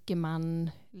 Hur mycket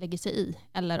man lägger sig i.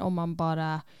 Eller om man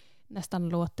bara nästan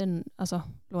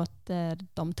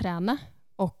låter dem träna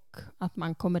och att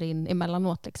man kommer in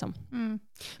emellanåt liksom.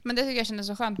 Men det tycker jag kändes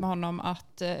så skönt med honom,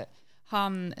 att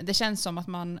det känns som att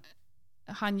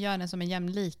han gör den som en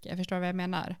jämlike. Jag förstår vad jag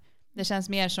menar. Det känns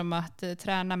mer som att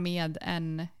träna med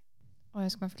en...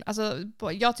 jag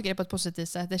tycker det är på ett positivt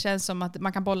sätt. Det känns som att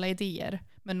man kan bolla idéer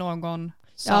med någon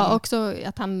som... Ja, också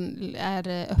att han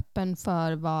är öppen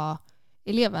för vad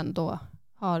eleven då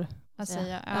har att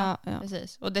säga. Ja,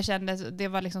 precis. Och det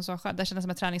var liksom så skönt. Det kändes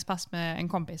som ett träningspass med en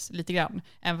kompis lite grann.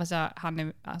 Även fast han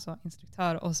är alltså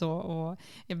instruktör och så. Och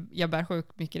jag bär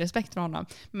sjukt mycket respekt för honom.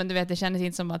 Men du vet, det kändes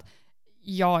inte som att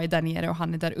jag är där nere och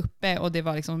han är där uppe och det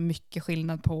var liksom mycket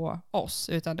skillnad på oss,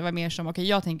 utan det var mer som okej,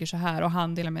 jag tänker så här och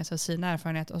han delar med sig av sina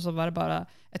erfarenheter, och så var det bara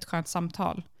ett skönt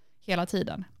samtal hela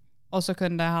tiden. Och så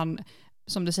kunde han,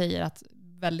 som du säger, att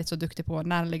väldigt så duktig på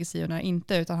när han lägger sig och när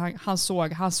inte, utan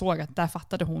han såg att där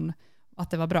fattade hon att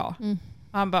det var bra.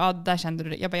 Han bara, där kände du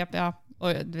det. Jag bara, ja.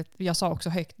 Och du vet, jag sa också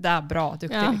högt, där bra,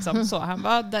 duktig liksom. Så han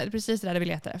bara, precis det där vi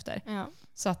letar efter. Ja.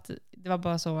 Så att det var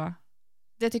bara så.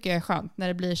 Det tycker jag är skönt när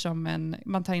det blir som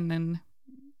man tar in en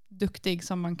duktig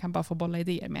som man kan bara få bolla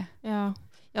idéer med.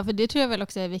 Ja, för det tror jag väl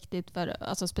också är viktigt för,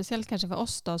 alltså speciellt kanske för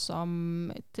oss då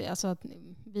som, alltså att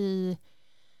vi,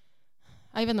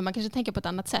 jag vet inte, man kanske tänker på ett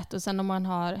annat sätt, och sen om man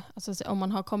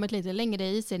har kommit lite längre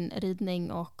i sin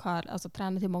ridning och har alltså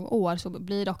tränat i många år, så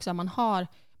blir det också att man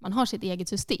har sitt eget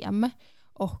system,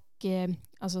 och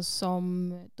alltså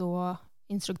som då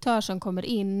instruktör som kommer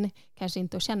in kanske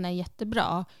inte att känna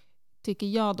jättebra, tycker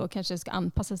jag då kanske ska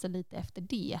anpassa sig lite efter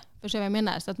det. Förstår vad jag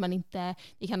menar? Så att man inte,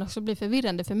 det kan också bli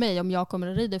förvirrande för mig om jag kommer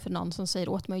att rida för någon som säger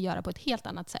åt mig att göra på ett helt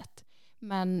annat sätt.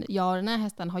 Men jag och den här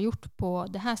hästen har gjort på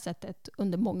det här sättet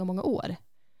under många, många år.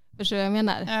 Förstår vad jag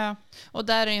menar? Ja, och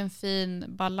där är en fin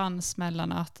balans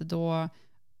mellan att då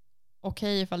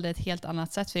okej ifall det är ett helt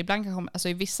annat sätt. För ibland kan alltså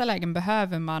i vissa lägen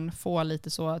behöver man få lite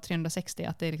så 360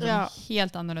 att det är liksom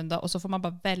helt annorlunda. Och så får man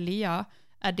bara välja,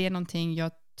 är det någonting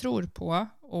jag tror på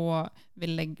och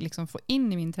vill liksom få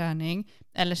in i min träning?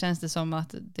 Eller känns det som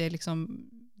att det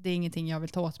är ingenting jag vill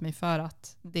ta åt mig för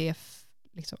att det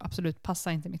liksom absolut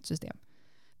passar inte mitt system.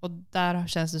 Och där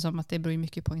känns det som att det beror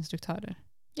mycket på instruktörer.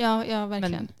 Ja,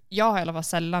 verkligen. Men jag har i alla fall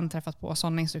sällan träffat på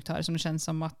sådana instruktörer som det känns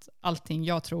som att allting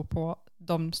jag tror på,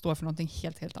 de står för någonting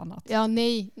helt annat. Ja,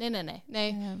 nej.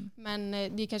 Men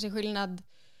det är kanske skillnad.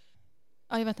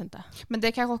 Ja, jag vet inte. Men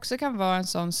det kanske också kan vara en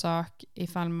sån sak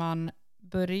ifall man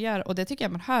börjar, och det tycker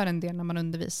jag man hör en del när man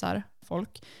undervisar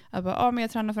folk. Att bara, men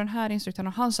jag tränar för den här instruktören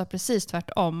och han sa precis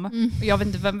tvärtom. Och jag vet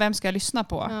inte, vem ska jag lyssna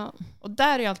på? Ja. Och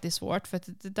där är alltid svårt, för att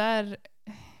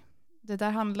det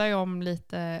där handlar ju om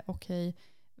lite, okej,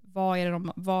 vad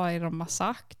är det de har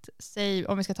sagt? Säg,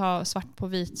 om vi ska ta svart på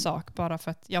vit sak, bara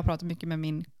för att jag pratar mycket med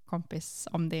min kompis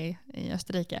om det i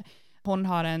Österrike. Hon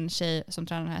har en tjej som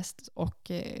tränar häst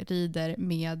och rider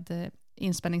med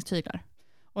inspänningstyglar.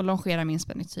 Och longerar med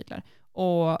inspänningstyglar.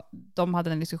 Och de hade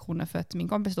den diskussionen för att min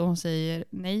kompis då, hon säger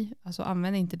nej, alltså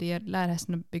använd inte det, lär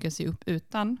hästen att bygga sig upp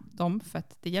utan dem, för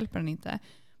att det hjälper den inte.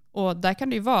 Och där kan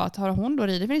det ju vara att har hon då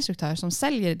rider för instruktör som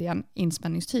säljer den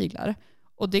inspänningstyglar.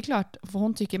 Och det är klart, för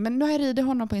hon tycker, men nu har jag ridit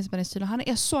honom på inspänningstyglar, han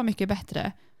är så mycket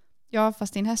bättre. Ja,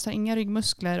 fast din häst har inga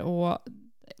ryggmuskler och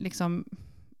liksom,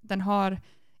 den har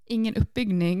ingen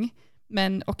uppbyggning.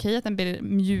 Men okej att den blir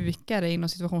mjukare inom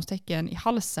situationstecken i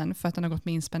halsen för att den har gått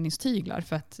med inspänningstyglar,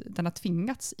 för att den har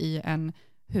tvingats i en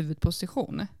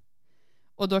huvudposition.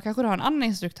 Och då kanske du har en annan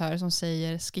instruktör som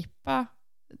säger skippa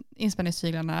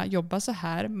inspänningstyglarna, jobba så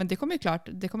här, men det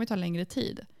kommer ta längre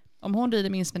tid. Om hon rider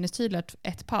med inspänningstyglar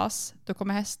ett pass, då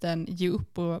kommer hästen ge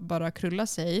upp och bara krulla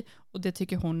sig, och det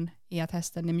tycker hon är att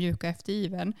hästen är mjuk och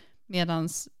eftergiven, medan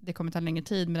det kommer ta längre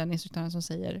tid med den instruktören som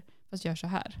säger fast gör så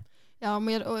här. Ja,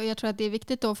 men jag tror att det är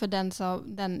viktigt då för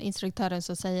den instruktören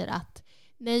som säger att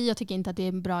nej, jag tycker inte att det är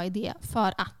en bra idé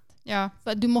för att. Ja.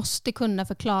 För du måste kunna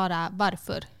förklara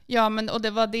varför. Ja, men och det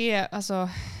var det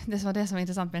som var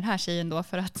intressant med den här tjejen då,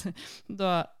 för att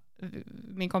då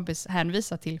min kompis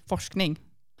hänvisade till forskning.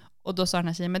 Och då sa den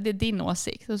här tjejen, men det är din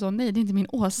åsikt. Och så, nej, det är inte min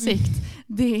åsikt.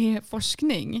 Det är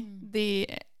forskning.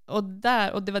 Och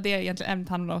det var det egentligen ämnet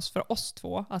handlade om för oss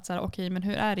två. Att så här, okej, men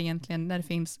hur är det egentligen när det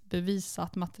finns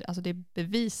bevisat material? Alltså det är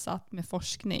bevisat med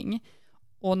forskning.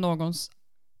 Och någons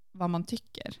vad man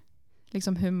tycker.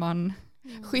 Liksom hur man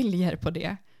skiljer på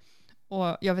det.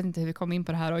 Och jag vet inte hur vi kom in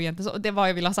på det här. Och egentligen så, det var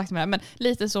jag ville ha sagt med det. Men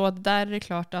lite så, där är det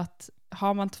klart att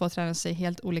har man två tränare sig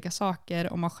helt olika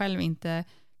saker. Och man själv inte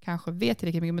kanske vet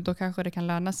tillräckligt mycket. Men då kanske det kan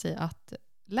löna sig att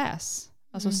läsa.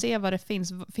 Alltså se vad det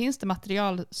finns. Finns det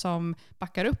material som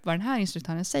backar upp vad den här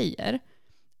instruktören säger?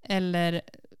 Eller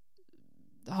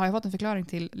har jag fått en förklaring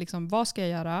till liksom, vad ska jag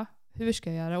göra? Hur ska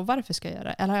jag göra? Och varför ska jag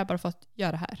göra? Eller har jag bara fått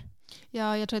göra här?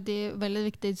 Ja, jag tror att det är väldigt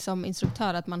viktigt som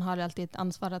instruktör att man har alltid ett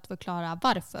ansvar att förklara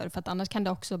varför. För att annars kan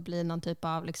det också bli någon typ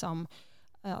av liksom,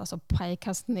 alltså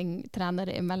pajkastning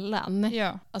tränare emellan.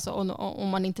 Ja. Alltså, om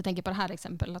man inte tänker på det här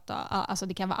exemplet. Alltså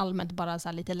det kan vara allmänt bara så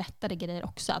här lite lättare grejer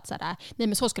också. Att så här, nej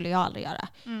men så skulle jag aldrig göra.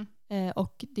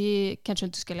 Och det kanske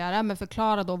inte skulle göra. Men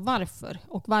förklara då varför.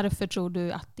 Och varför tror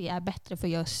du att det är bättre för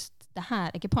just det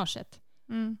här ekipaget?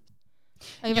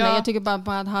 Jag tycker bara att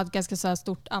man har ett ganska så här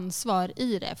stort ansvar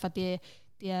i det. För att det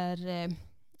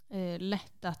är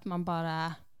lätt att man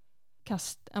bara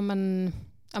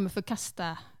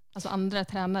förkasta alltså andra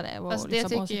tränare. Och fast det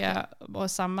liksom tycker jag,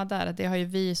 och samma där, att det har ju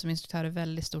vi som instruktörer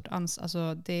väldigt stort ansvar.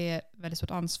 Alltså det är väldigt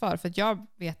stort ansvar. För att jag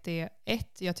vet det,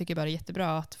 jag tycker bara det är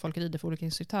jättebra att folk rider för olika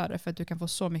instruktörer. För att du kan få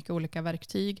så mycket olika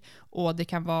verktyg. Och det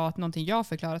kan vara att någonting jag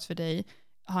förklarat för dig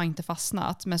har inte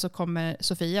fastnat. Men så kommer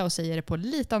Sofia och säger det på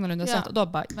lite annorlunda sätt. Och då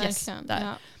bara, yes, där.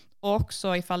 Ja. Och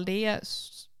också ifall det är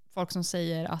folk som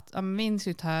säger att min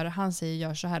instruktör, han säger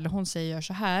gör så här eller hon säger gör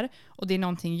så här. Och det är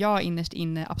någonting jag innerst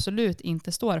inne absolut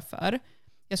inte står för.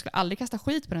 Jag skulle aldrig kasta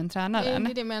skit på den tränaren.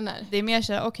 Det är det jag menar. Det är mer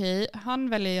så här, okej, han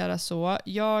väljer göra så.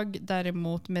 Jag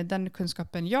däremot med den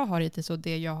kunskapen jag har hittills och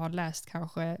det jag har läst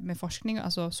kanske med forskning,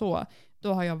 alltså så,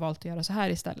 då har jag valt att göra så här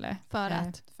istället. För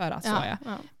att ja.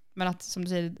 Men att som du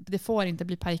säger, det får inte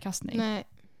bli pajkastning. Nej.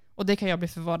 Och det kan jag bli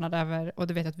förvånad över, och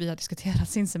det vet jag att vi har diskuterat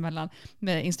sinsemellan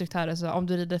med instruktörer. Så om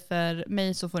du rider för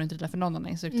mig så får du inte rida för någon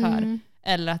annan instruktör.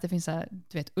 Eller att det finns så här,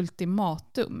 du vet,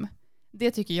 ultimatum.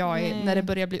 Det tycker jag är när det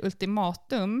börjar bli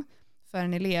ultimatum för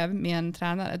en elev med en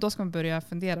tränare. Då ska man börja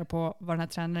fundera på vad den här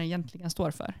tränaren egentligen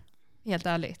står för. Helt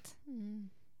ärligt.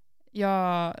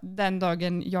 Den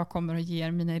dagen jag kommer och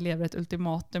ger mina elever ett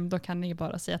ultimatum, då kan ni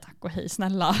bara säga tack och hej,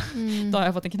 snälla. Då har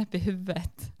jag fått en knäpp i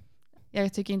huvudet.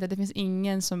 Jag tycker inte att det finns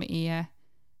ingen som är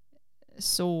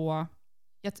så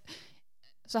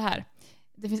här.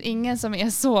 Det finns ingen som är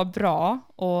så bra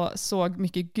och så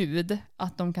mycket Gud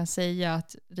att de kan säga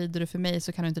att rider du för mig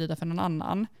så kan du inte rida för någon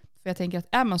annan. För jag tänker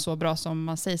att är man så bra som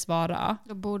man sägs vara,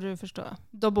 då borde du förstå.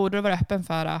 Då borde du vara öppen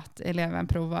för att eleven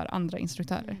provar andra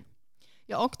instruktörer.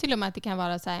 Ja, och till och med att det kan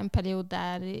vara så här en period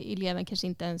där eleven kanske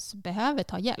inte ens behöver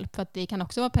ta hjälp. För att det kan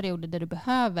också vara perioder där du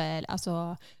behöver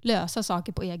lösa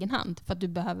saker på egen hand. För att du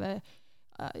behöver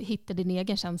hitta din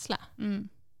egen känsla.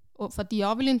 Och för att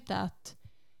jag vill inte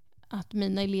att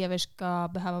mina elever ska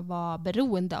behöva vara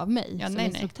beroende av mig som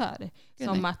instruktör.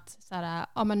 Som att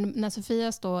men när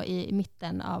Sofia står i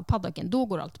mitten av paddocken, då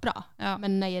går allt bra. Ja.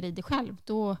 Men när jag rider själv,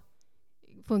 då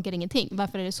funkar ingenting.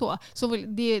 Varför är det så?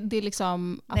 Det är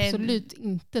liksom absolut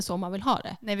inte så man vill ha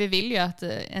det. Nej,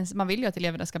 man vill ju att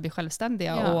eleverna ska bli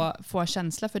självständiga och få en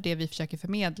känsla för det vi försöker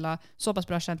förmedla. Så pass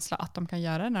bra känsla att de kan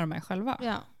göra det när de är själva.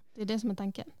 Ja, det är det som är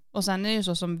tanken. Och sen är det ju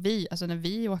så som när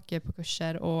vi åker på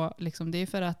kurser, och liksom det är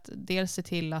för att dels se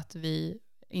till att vi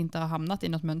inte har hamnat i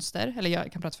något mönster, eller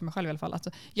jag kan prata för mig själv i alla fall, att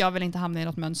jag vill inte hamna i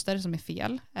något mönster som är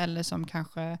fel, eller som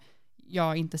kanske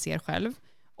jag inte ser själv.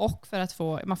 Och för att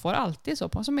man får alltid så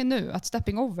på, som är nu, att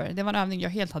stepping over, det var en övning jag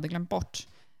helt hade glömt bort.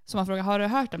 Så man frågar, har du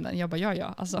hört om den? Jag bara,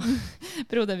 ja. Alltså,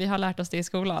 broder, vi har lärt oss det i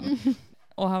skolan.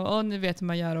 Och nu vet hur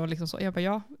man gör och liksom så. Jag bara,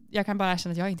 ja. Jag kan bara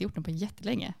erkänna att jag inte gjort den på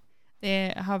jättelänge.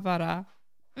 Det har bara,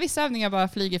 vissa övningar bara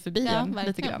flyger förbi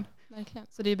lite grann. Verkligen.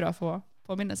 Så det är bra att få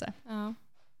påminnelse. Ja.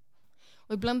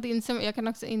 Och ibland jag kan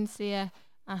också inse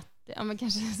att, men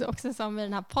kanske också som i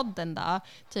den här podden då,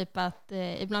 typ att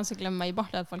ibland så glömmer man ju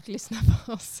bort att folk lyssnar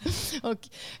på oss. Och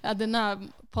den här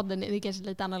podden är kanske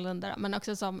lite annorlunda, men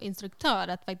också som instruktör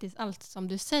att faktiskt allt som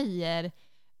du säger,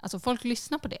 alltså folk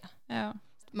lyssnar på det. Ja.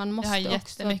 Man måste jag har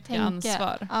också jättemycket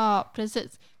ansvar. Ja,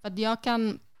 precis. För att jag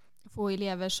kan få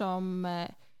elever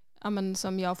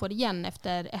som jag får igen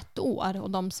efter 1 år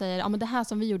och de säger, men det här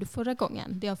som vi gjorde förra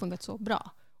gången, det har funkat så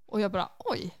bra. Och jag bara,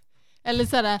 oj. Eller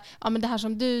sådär, men det här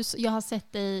som jag har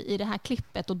sett dig i det här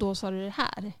klippet och då sa du det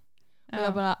här. Ja. Och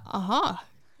jag bara, aha.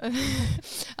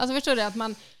 Alltså förstår du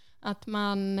att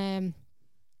man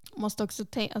måste också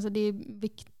tänka, alltså det är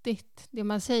viktigt, det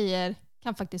man säger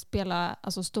kan faktiskt spela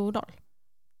stor roll.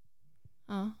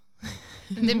 Ja.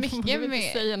 Det är mycket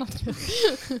med. Säga något.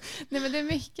 Nej, men det är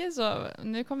mycket så.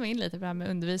 Nu kommer vi in lite på det här med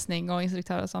undervisning och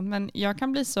instruktör och sånt. Men jag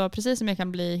kan bli så, precis som jag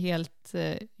kan bli helt,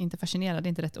 inte fascinerad, det är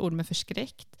inte rätt ord, men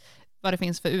förskräckt vad det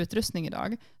finns för utrustning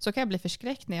idag. Så kan jag bli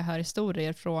förskräckt när jag hör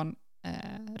historier från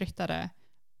ryttare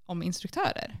om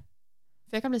instruktörer.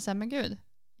 För jag kan bli så här, men gud,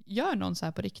 gör någon så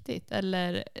här på riktigt?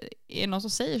 Eller är det någon som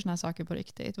säger såna här saker på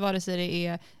riktigt? Vare sig det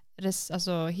är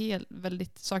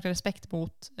väldigt saknar respekt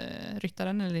mot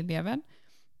ryttaren eller eleven,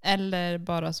 eller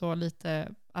bara så lite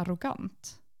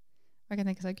arrogant. Jag kan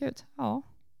tänka så här, gud,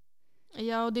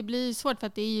 Ja, och det blir svårt för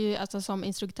att det är ju, som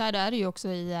instruktör är det ju också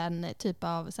i en typ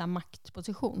av så här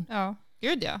maktposition. Ja,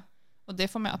 gud ja. Och det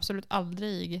får man absolut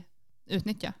aldrig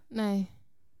utnyttja. Nej.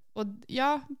 Och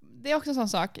ja, det är också en sån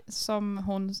sak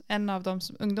som en av de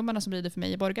ungdomarna som rider för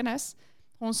mig i Borgarnäs,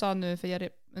 hon sa nu, för jag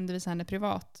undervisade henne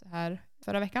privat här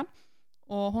förra veckan.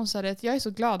 Och hon sa att jag är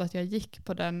så glad att jag gick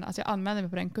på den, att jag anmälde mig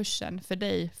på den kursen för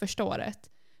dig första året.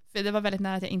 För det var väldigt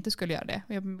nära att jag inte skulle göra det.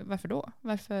 Och jag bara, varför då?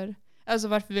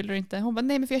 Varför vill du inte? Hon bara,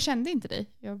 nej, men för jag kände inte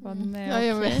dig. Jag bara, nej, ja,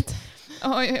 jag vet.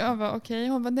 Och jag bara, okej.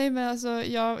 Hon bara, nej, men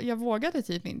jag vågade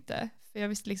typ inte. För jag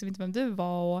visste liksom inte vem du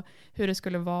var och hur det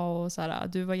skulle vara. Och så här,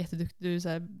 du var jätteduktig, du är så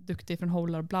här, duktig från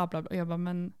hållar och bla bla bla. Och jag bara,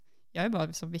 men jag är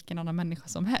bara som vilken annan människa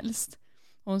som helst.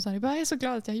 Och hon sa, jag är så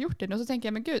glad att jag har gjort det. Och så tänker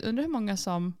jag, men gud, undrar hur många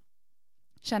som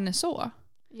känner så.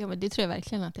 Ja, men det tror jag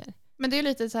verkligen att det är. Men det är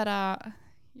lite så här,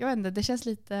 jag vet inte, det känns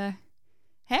lite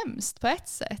hemskt på ett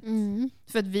sätt.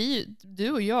 För att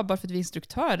du och jag, bara för att vi är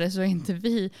instruktörer så är inte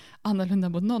vi annorlunda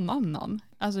mot någon annan.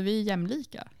 Alltså vi är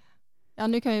jämlika. Ja,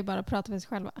 nu kan vi bara prata för oss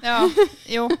själva. Ja,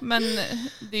 jo, men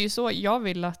det är ju så jag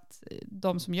vill att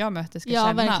de som jag möter ska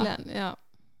känna. Verkligen, ja.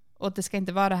 Och det ska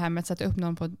inte vara det här med att sätta upp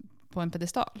någon på en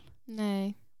pedestal.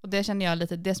 Nej. Och det känner jag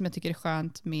lite, det som jag tycker är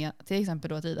skönt med till exempel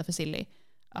då att rida för Silly,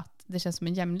 att det känns som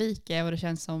en jämlike och det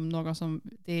känns som någon som,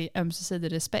 det är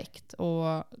ömsesidig respekt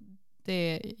och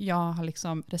jag har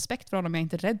liksom respekt för honom, jag är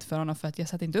inte rädd för honom för att jag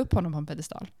sätter inte upp honom på en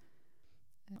pedestal.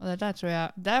 Och det där tror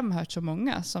jag, där har man hört så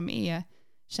många som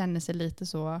känner sig lite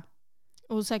så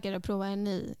osäker att prova en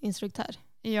ny instruktör.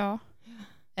 Ja.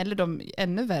 Eller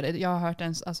ännu värre, jag har hört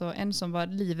en som var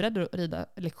livrädd att rida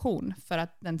lektion för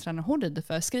att den tränaren hon rider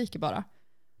för skriker bara.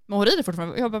 Men hon rider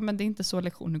fortfarande. Jag bara, men det är inte så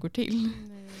lektioner går till.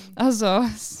 Alltså,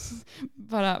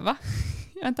 bara va?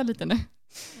 Vänta lite nu.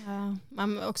 Ja,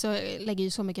 man också lägger ju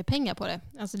så mycket pengar på det.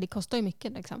 Alltså det kostar ju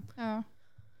mycket liksom. Ja.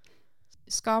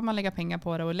 Ska man lägga pengar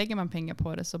på det och lägger man pengar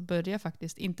på det så börjar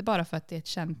faktiskt, inte bara för att det är ett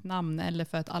känt namn eller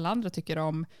för att alla andra tycker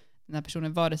om den här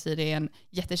personen, vare sig det är en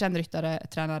jättekänd ryttare,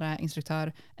 tränare,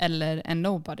 instruktör eller en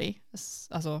nobody.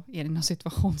 Alltså inom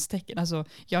situationstecken. Alltså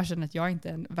jag känner att jag inte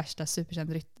är en värsta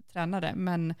superkänd tränare,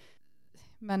 men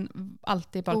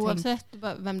alltid bara oavsett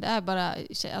vem det är, bara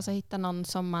alltså, hitta någon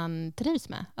som man trivs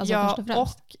med. Alltså, ja, först och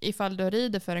främst. och ifall du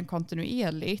rider för en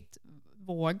kontinuerligt,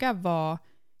 våga vara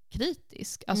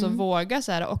kritisk. Alltså våga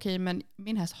så här, okej, men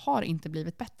min häst har inte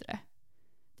blivit bättre.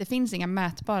 Det finns inga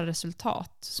mätbara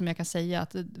resultat som jag kan säga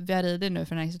att vi har ridit nu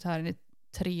för den här instruktören i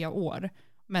 3 år.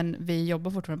 Men vi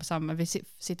jobbar fortfarande på samma, vi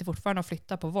sitter fortfarande och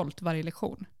flyttar på volt varje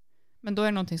lektion. Men då är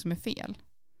det någonting som är fel.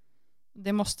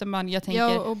 Det måste man, jag tänker...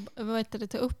 Ja, och vad heter det,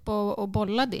 ta upp och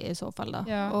bolla det i så fall då.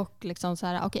 Ja. Och liksom så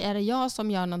här, okej, är det jag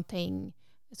som gör någonting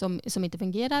som inte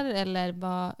fungerar, eller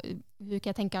hur kan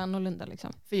jag tänka annorlunda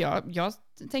liksom? För jag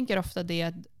tänker ofta det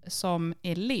att som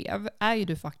elev är ju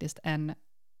du faktiskt en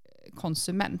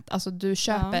konsument. Alltså du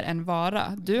köper en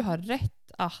vara. Du har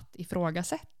rätt att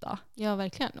ifrågasätta. Ja,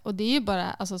 verkligen. Och det är ju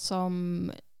bara, alltså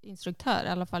som instruktör i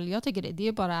alla fall, jag tycker det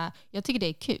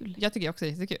är kul. Jag tycker också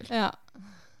det är jättekul. Ja.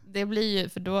 Det blir ju,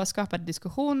 för då skapar det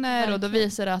diskussioner verkligen. Och då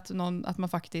visar det att man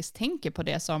faktiskt tänker på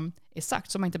det som är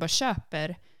sagt. Så man inte bara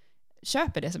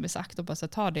köper det som är sagt och bara så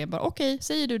tar det. Bara okej,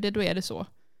 säger du det, då är det så.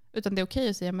 Utan det är okej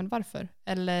att säga, men varför?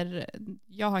 Eller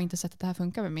jag har inte sett att det här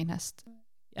funkar med min häst.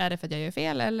 Är det för att jag gör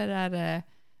fel eller är det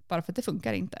bara för att det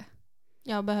funkar inte?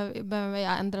 Ja, behöver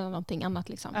jag ändra någonting annat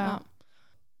liksom? Ja.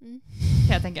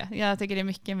 Kan jag tänka. Jag tycker det är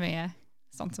mycket med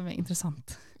sånt som är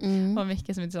intressant. Och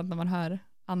mycket som är intressant när man hör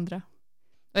andra.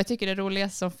 Och jag tycker det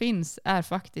roligaste som finns är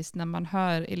faktiskt när man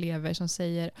hör elever som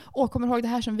säger, kommer du ihåg det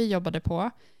här som vi jobbade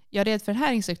på? Jag red för den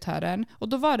här instruktören och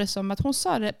då var det som att hon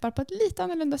sa det bara på ett lite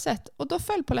annorlunda sätt och då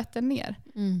föll polletten ner.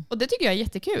 Och det tycker jag är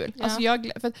jättekul. Ja. Alltså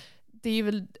för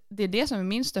det är det som är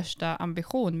min största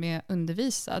ambition med att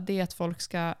undervisa, det är att folk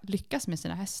ska lyckas med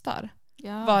sina hästar.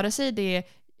 Ja. Vare sig det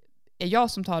är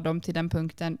jag som tar dem till den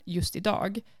punkten just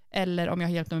idag eller om jag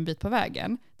har hjälpt dem en bit på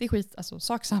vägen. Det är alltså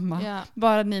sak samma. Ja.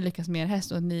 Bara ni lyckas med er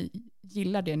häst och ni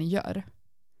gillar det ni gör.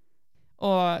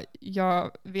 Och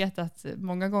jag vet att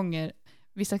många gånger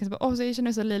vissa kan säga, så jag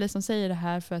känner så Lili som säger det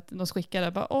här för att de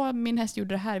skickade bara, min häst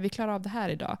gjorde det här, vi klarar av det här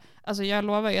idag. Alltså jag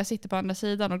lovar, jag sitter på andra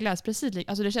sidan och gläds precis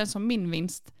alltså det känns som min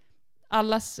vinst.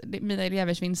 Mina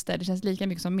elevers vinster, det känns lika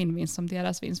mycket som min vinst som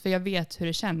deras vinst. För jag vet hur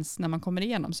det känns när man kommer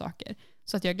igenom saker.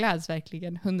 Så att jag gläds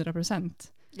verkligen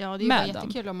 100%. Ja, det är bara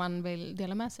jättekul om man vill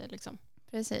dela med sig liksom.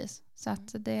 Precis. Så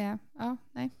att det,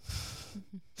 nej.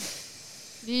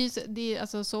 Det är,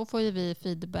 alltså, så får ju vi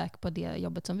feedback på det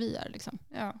jobbet som vi gör liksom.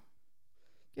 Ja.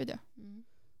 Gud ja.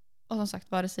 Och som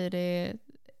sagt, vare sig det är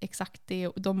exakt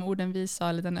de orden vi sa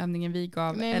eller den övningen vi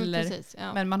gav.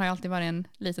 Men man har ju alltid varit en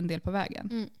liten del på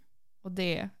vägen. Och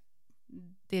det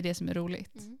är det som är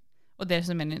roligt. Och det är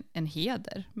som är en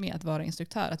heder med att vara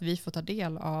instruktör. Att vi får ta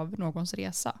del av någons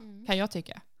resa. Kan jag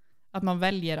tycka. Att man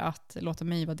väljer att låta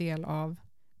mig vara del av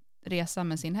resan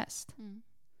med sin häst.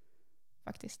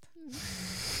 Faktiskt.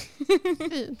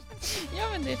 Fint. Ja,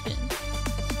 men det är fint.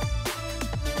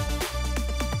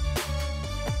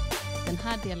 Den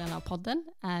här delen av podden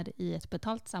är i ett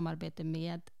betalt samarbete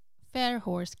med Fair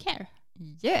Horse Care.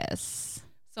 Yes.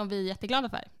 Som vi är jätteglada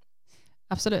för.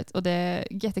 Absolut. Och det är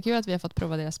jättekul att vi har fått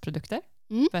prova deras produkter.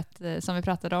 För att, som vi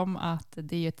pratade om, att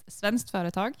det är ett svenskt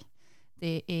företag.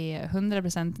 Det är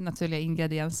 100% naturliga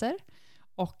ingredienser.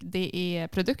 Och det är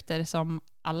produkter som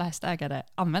alla hästägare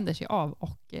använder sig av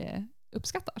och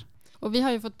uppskattar. Och vi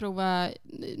har ju fått prova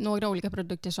några olika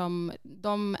produkter som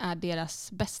de är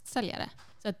deras bästsäljare.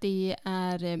 Så att det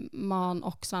är man-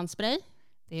 och svansspray.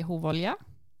 Det är hovolja.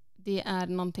 Det är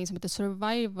någonting som heter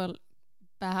survival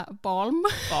balm.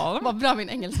 Vad bra min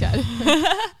engelska är.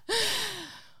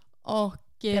 Och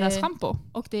deras shampoo.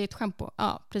 Och det är ett shampoo.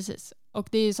 Ja, precis. Och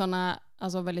det är ju sådana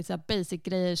alltså väldigt så basic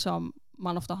grejer som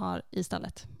man ofta har i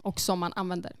stallet och som man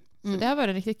använder. Så det har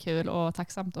varit riktigt kul och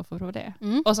tacksamt att få prova det.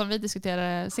 Och som vi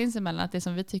diskuterar sinsemellan, att det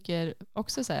som vi tycker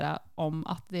också säga om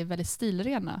att det är väldigt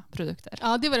stilrena produkter.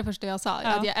 Ja, det var det första jag sa.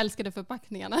 Ja. Att jag älskade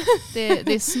förpackningarna.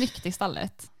 Det är snyggt i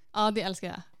stallet. Ja, det älskar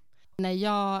jag. När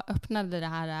jag öppnade det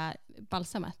här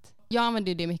balsamet. Jag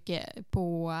använder det mycket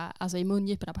på, alltså i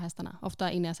mungiporna på hästarna.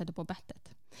 Ofta innan jag sätter på bettet.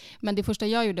 Men det första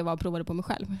jag gjorde var att prova det på mig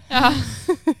själv. Ja.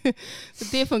 Så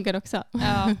det funkar också.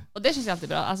 Ja, och det känns ju alltid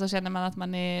bra. Alltså känner man att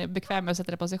man är bekväm med att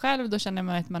sätta det på sig själv, då känner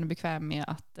man att man är bekväm med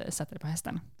att sätta det på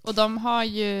hästen. Och de har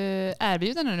ju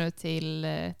erbjudanden nu till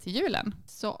julen.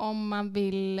 Så om man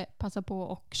vill passa på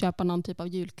och köpa någon typ av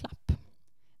julklapp.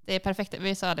 Det är perfekt,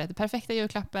 vi sa det, perfekta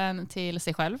julklappen till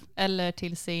sig själv eller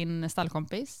till sin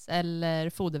stallkompis eller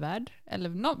fodervärd eller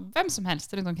vem som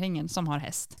helst runt omkring en som har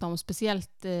häst.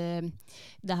 Speciellt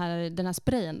den här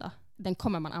sprayen då, den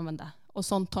kommer man använda och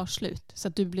sånt tar slut. Så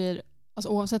att du blir, alltså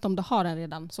oavsett om du har den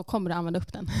redan så kommer du använda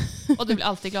upp den. Och du blir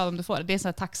alltid glad om du får det. Det är så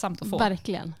här tacksamt att få.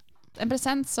 Verkligen. En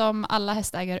present som alla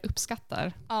hästägare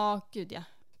uppskattar. Ja, gud ja.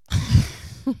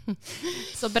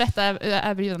 Så berätta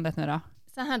erbjudandet nu då.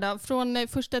 Så här då, från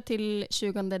 1 till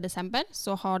 20 december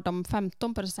så har de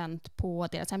 15% på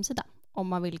deras hemsida om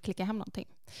man vill klicka hem någonting.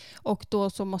 Och då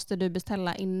så måste du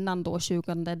beställa innan då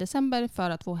 20 december för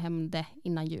att få hem det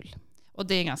innan jul. Och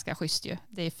det är ganska schysst ju.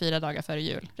 Det är 4 dagar före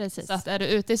jul. Precis. Så att är du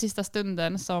ute i sista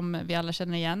stunden som vi alla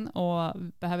känner igen och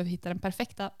behöver hitta den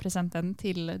perfekta presenten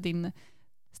till din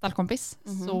stallkompis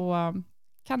så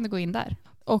kan du gå in där.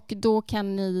 Och då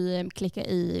kan ni klicka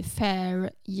i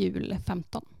Fair jul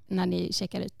 15 när ni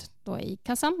checkar ut då i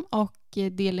kassan. Och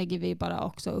det lägger vi bara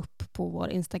också upp på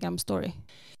vår Instagram-story.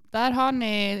 Där har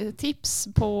ni tips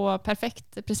på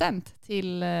perfekt present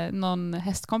till någon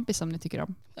hästkompis som ni tycker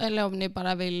om. Eller om ni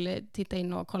bara vill titta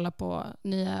in och kolla på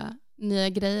nya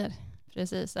grejer.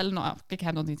 Precis, eller klicka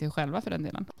hem någonting till er själva för den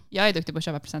delen. Jag är duktig på att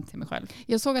köpa present till mig själv.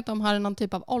 Jag såg att de har någon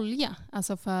typ av olja,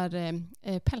 alltså för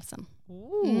pälsen.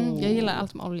 Jag gillar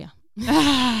allt med olja.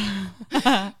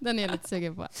 Den är jag lite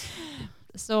sugen på.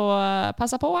 Så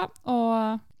passa på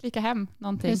och klicka hem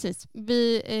någonting. Precis.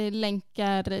 Vi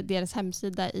länkar deras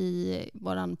hemsida i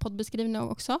vår poddbeskrivning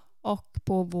också och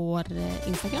på vår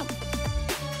Instagram.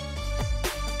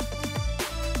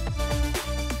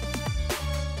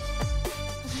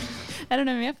 Är du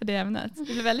med på det ämnet? Det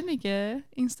blir väldigt mycket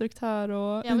instruktör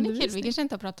och ja, men det är kul. Vi kanske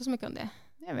inte har pratat så mycket om det.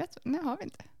 Jag vet, nej har vi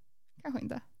inte. Kanske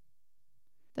inte.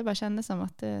 Det bara kändes som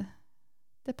att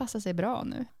det passar sig bra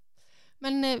nu.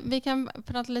 Men vi kan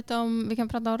prata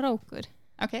om Roker.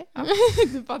 Okej. Ja.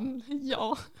 Du bara,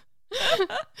 ja.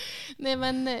 Nej,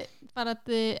 men för att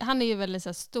han är ju väldigt så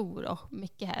här, stor och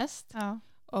mycket häst. Ja.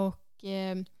 Och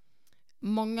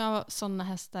många sådana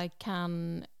hästar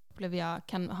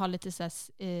kan ha lite så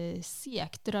här,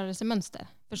 segt rörelsemönster.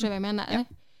 Förstår du vad jag menar?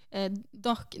 Ja.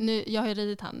 Dock, jag har ju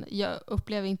ridit han. Jag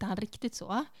upplever inte han riktigt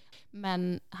så.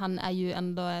 Men han är ju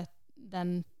ändå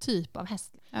den typ av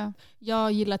häst. Ja.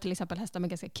 Jag gillar till exempel hästar med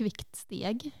ganska kvickt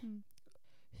steg.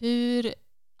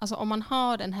 Alltså om man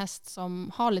har en häst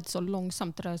som har lite så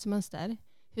långsamt rörelsemönster,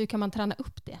 hur kan man träna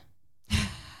upp det?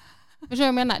 Förstår du vad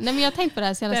jag menar? Nej, men jag har tänkt på det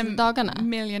här senaste dagarna. $1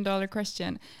 million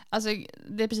question. Alltså,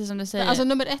 det är precis som du säger. Alltså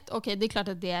nummer 1, okej, det är klart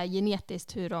att det är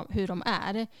genetiskt hur de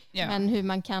är. Ja. Men hur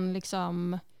man kan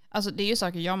liksom... Alltså det är ju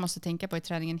saker jag måste tänka på i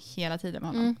träningen hela tiden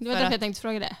med honom. Det var därför jag tänkte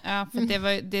fråga det. Ja,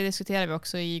 för det diskuterade vi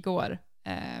också igår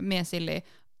med Silly.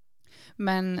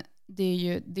 Men det är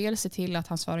ju dels se till att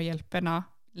han svarar hjälperna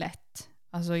lätt.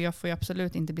 Alltså jag får ju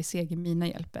absolut inte bli seg i mina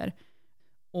hjälper.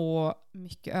 Och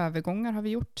mycket övergångar har vi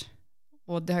gjort.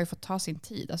 Och det har ju fått ta sin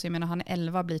tid. Alltså jag menar, han är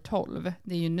 11, blir 12.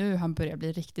 Det är ju nu han börjar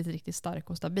bli riktigt, riktigt stark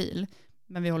och stabil.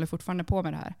 Men vi håller fortfarande på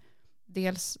med det här.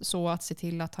 Dels så att se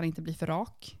till att han inte blir för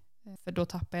rak. För då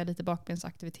tappar jag lite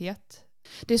bakbensaktivitet.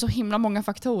 Det är så himla många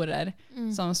faktorer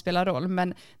som spelar roll.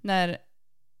 Men när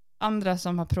andra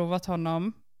som har provat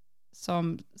honom,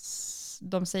 som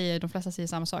de flesta säger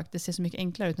samma sak. Det ser så mycket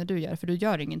enklare ut när du gör, för du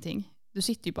gör ingenting. Du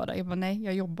sitter ju bara där. Jag bara, nej,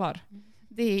 jag jobbar.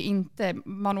 Det är inte,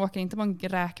 man åker inte på en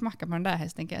räkmacka på den där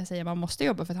hästen, kan jag säga. Man måste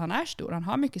jobba för att han är stor, han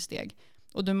har mycket steg.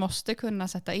 Och du måste kunna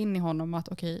sätta in i honom att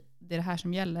okej, det är det här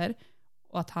som gäller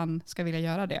och att han ska vilja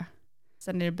göra det.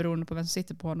 Sen är det beroende på vem som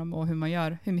sitter på honom och hur man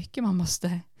gör, hur mycket man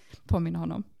måste påminna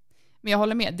honom. Men jag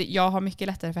håller med, jag har mycket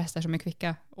lättare för hästar som är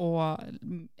kvicka och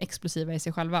explosiva i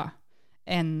sig själva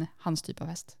än hans typ av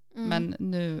häst. Men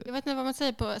nu... Jag vet inte vad man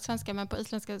säger på svenska, men på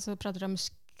isländska så pratar de om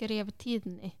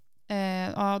skrevtidni.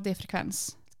 Ja, det är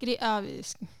frekvens.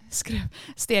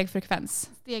 Stegfrekvens.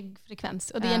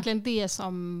 Stegfrekvens. Och det är egentligen det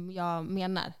som jag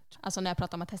menar. Alltså när jag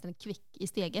pratar om att hästen är kvick i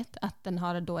steget. Att den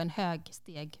har då en hög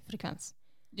stegfrekvens.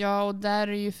 Ja, och där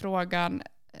är ju frågan,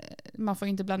 man får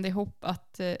inte blanda ihop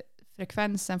att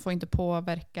frekvensen får inte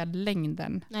påverka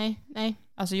längden. Nej.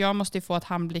 Alltså jag måste ju få att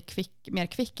han blir mer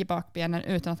kvick i bakbenen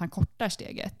utan att han kortar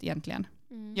steget egentligen.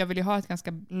 Jag vill ju ha ett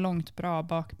ganska långt, bra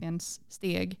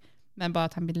bakbenssteg, men bara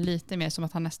att han blir lite mer som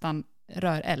att han nästan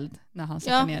rör eld när han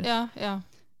sätter ner. Ja.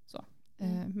 Så.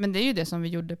 Men det är ju det som vi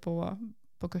gjorde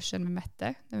på kursen med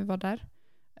Mette när vi var där.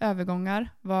 övergångar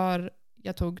var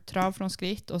jag tog trav från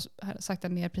skritt och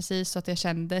saktade ner precis så att jag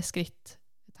kände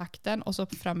skritttakten och så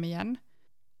fram igen.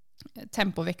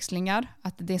 Tempoväxlingar,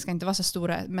 att det ska inte vara så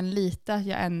stora, men lite att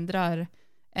jag ändrar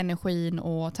energin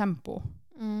och tempo.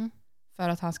 För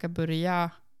att han ska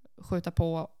börja skjuta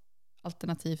på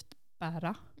alternativt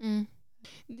bära.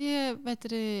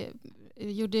 Det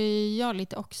gjorde jag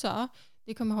lite också.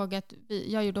 Det kommer ihåg att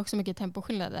jag gjorde också mycket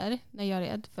temposkillnader när jag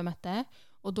red för Mette.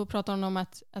 Och då pratar hon om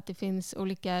att det finns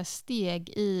olika steg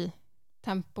i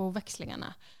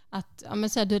tempoväxlingarna. Att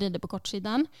så du rider på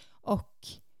kortsidan och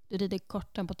du rider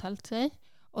kort tempo tällt sig.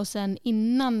 Och sen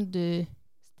innan du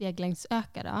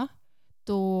steglängdsökar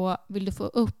då vill du få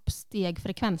upp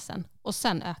stegfrekvensen och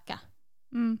sen öka.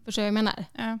 Förstår jag vad jag menar?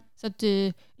 Ja. Så att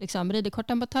du liksom rider kort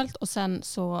tempo tällt och sen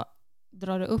så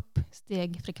drar du upp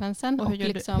stegfrekvensen. Och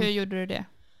hur gjorde du det?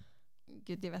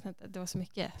 Gud, jag vet inte. Det var så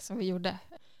mycket som vi gjorde.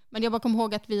 Men jag bara kom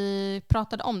ihåg att vi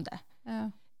pratade om det.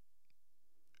 Ja.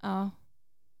 Ja.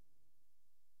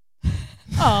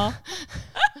 Ja.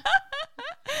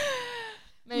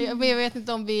 Men jag vet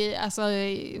inte om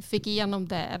vi fick igenom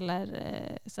det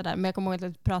eller sådär. Men jag kommer ihåg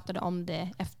att vi pratade om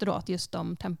det efteråt. Just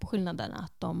om temposkillnaderna.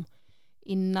 Att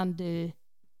innan du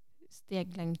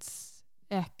steglängds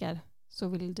ökar så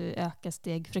vill du öka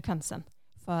stegfrekvensen.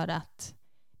 För att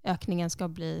ökningen ska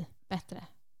bli bättre.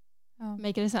 Ja.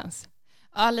 Make it sense?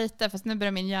 Ja, lite. Fast nu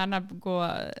börjar min hjärna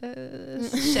gå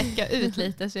checka ut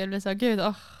lite. Så jag blir så, gud,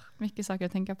 mycket saker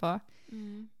att tänka på.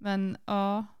 Men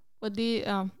ja. Och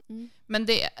det, Men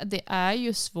det är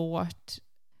ju svårt.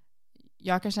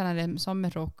 Jag kan känna det som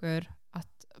med rocker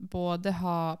att både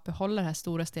behålla det här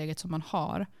stora steget som man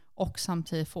har och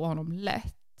samtidigt få honom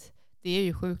lätt. Det är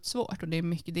ju sjukt svårt och det är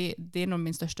mycket, det är nog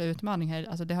min största utmaning här.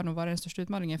 Alltså det har nog varit den största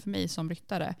utmaningen för mig som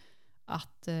ryttare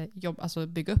att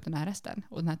bygga upp den här hästen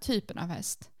och den här typen av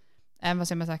häst. Även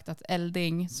vad jag har sagt att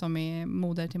Elding, som är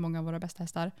moder till många av våra bästa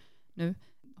hästar nu,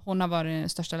 hon har varit den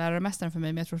största läromästaren för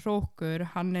mig, men jag tror Roker,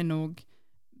 han är nog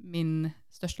min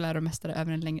största läromästare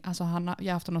över en längre, alltså jag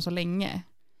har haft honom så länge.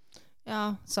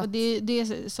 Ja, så och det är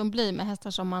det som blir med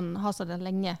hästar som man har så den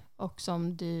länge och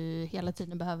som du hela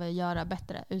tiden behöver göra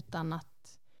bättre utan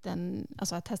att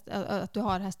att du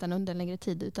har hästen under en längre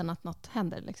tid utan att något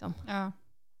händer liksom. Ja.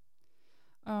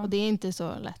 Och det är inte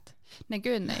så lätt. Nej,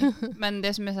 gud nej. Men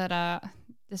det som är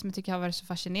det som jag tycker har varit så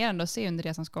fascinerande att se under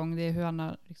resans gång, det är hur han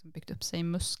har liksom byggt upp sig i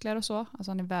muskler och så.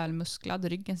 Alltså han är välmusklad,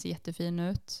 ryggen ser jättefin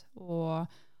ut och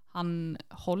han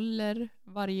håller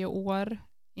varje år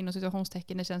inom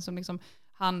situationstecken. Det känns som liksom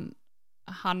han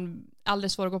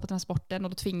alldeles svår att gå på transporten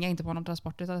och då tvingar jag inte på honom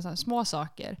transporter utan små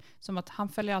saker. Som att han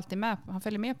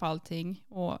följer med på allting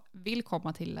och vill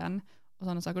komma till en och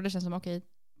sådana saker. Och det känns som okej,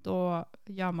 då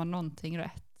gör man någonting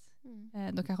rätt.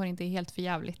 Då kanske det inte är helt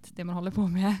förjävligt det man håller på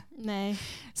med. Nej.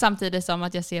 Samtidigt som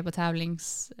att jag ser på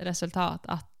tävlingsresultat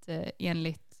att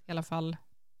enligt i alla fall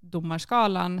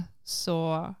domarskalan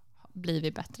så blir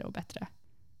vi bättre och bättre.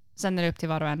 Sen är det upp till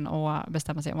var och en att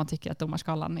bestämma sig om man tycker att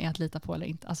domarskalan är att lita på eller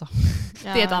inte. Alltså, det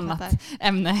är ett annat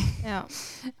ämne. Ja.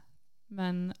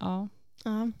 Men ja.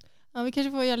 Ja, vi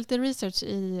kanske får göra lite research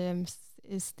i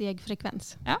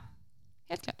stegfrekvens. Ja,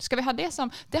 helt klart. Ska vi ha det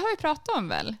som, det har vi pratat om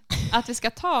väl? Att vi ska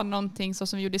ta någonting så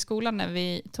som vi gjorde i skolan när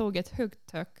vi tog ett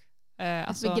hugtök.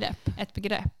 Ett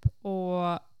begrepp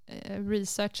och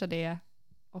researcha det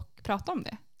och prata om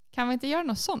det. Kan vi inte göra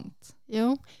något sånt?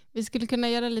 Jo, vi skulle kunna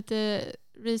göra lite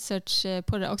research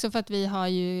på det. Också för att vi har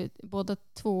ju båda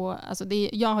två... Alltså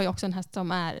jag har ju också en häst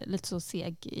som är lite så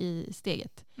seg i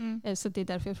steget. Så det är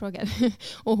därför jag frågar.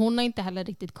 Och hon har inte heller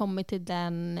riktigt kommit till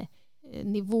den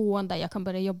nivån där jag kan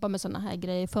börja jobba med såna här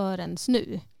grejer förrän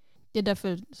nu. Det är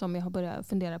därför som jag har börjat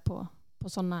fundera på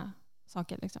såna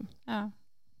saker. Liksom. Ja.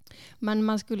 Men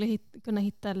man skulle kunna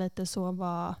hitta lite så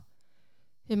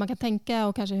hur man kan tänka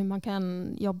och kanske hur man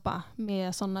kan jobba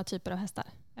med sådana typer av hästar.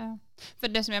 Ja. För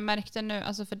det som jag märkte nu,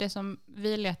 alltså för det som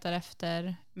vi letar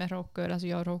efter med roker, alltså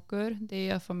jag och roker, det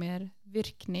är att få mer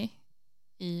virkning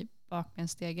i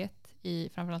bakbensteget i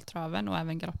framförallt traven och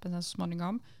även galoppen så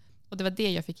småningom. Och det var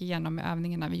det jag fick igenom med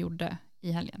övningarna vi gjorde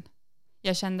i helgen.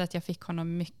 Jag kände att jag fick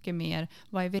honom mycket mer,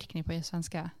 vad är virkning på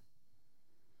svenska?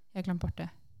 Jag har glömt bort det.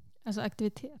 Alltså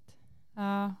aktivitet.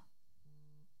 Ja.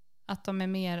 Att de är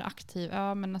mer aktiva.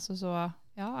 Ja, men alltså så...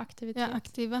 Ja, aktivitet. Ja,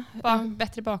 aktiva.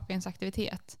 Bättre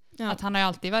bakbensaktivitet. Ja. Att han har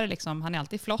alltid varit liksom... Han är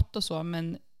alltid flott och så,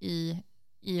 men i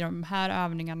de här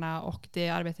övningarna och det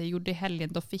arbete jag gjorde i helgen,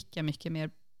 då fick jag mycket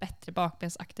mer bättre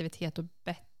bakbensaktivitet och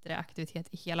bättre aktivitet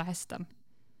i hela hästen.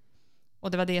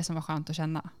 Och det var det som var skönt att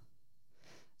känna.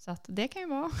 Så att det kan ju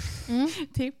vara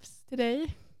tips till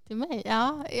dig. Till mig?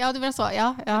 Ja det var så.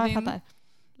 Ja, jag fattar.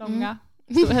 Långa.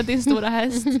 Din stora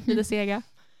häst, lite sega.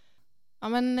 Ja,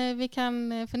 men vi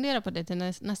kan fundera på det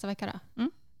till nästa vecka då.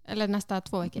 Eller nästa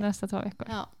 2 veckor. Nästa 2 veckor.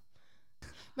 Ja.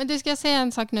 Men du, ska säga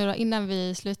en sak nu då innan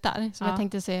vi slutar. Som jag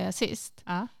tänkte säga sist.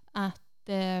 Ja. Att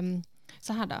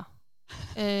så här då.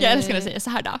 Jag älskar att säga så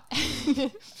här då.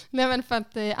 Nej, men för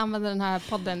att använda den här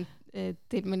podden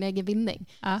till min egen vinning.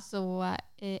 Ja. Så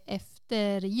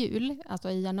efter jul, alltså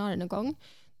i januari någon gång,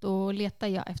 då letar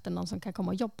jag efter någon som kan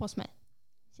komma och jobba hos mig.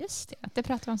 Just det, det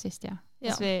pratade vi om sist, ja.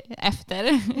 Ja.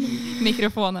 Efter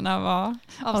mikrofonerna var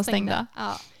avstängda.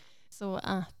 Ja. Så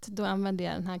att då använder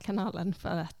jag den här kanalen för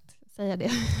att säga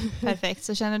det. Perfekt.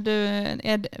 Så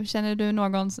känner du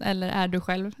någon eller är du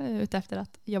själv ute efter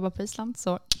att jobba på Island,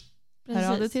 så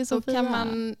hör av dig till Sofia. Så kan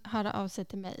man höra av sig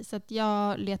till mig. Så att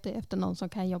jag letar efter någon som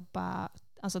kan jobba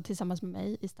alltså, tillsammans med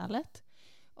mig i stallet.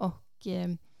 Och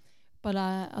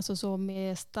bara alltså, så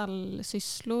med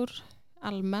stallsysslor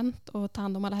allmänt och ta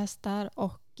hand om alla hästar.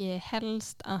 Och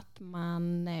helst att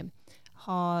man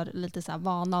har lite så här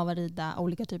vana av att rida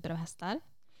olika typer av hästar.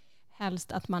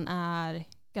 Helst att man är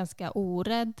ganska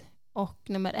orädd. Och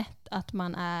nummer 1, att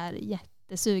man är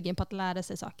jättesugen på att lära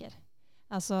sig saker.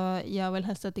 Alltså jag vill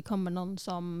helst att det kommer någon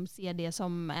som ser det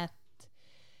som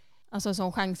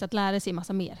som chans att lära sig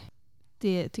massa mer.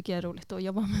 Det tycker jag är roligt att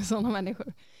jobba med sådana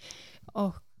människor.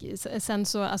 Och sen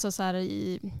så, alltså så här,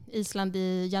 i Island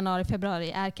i januari,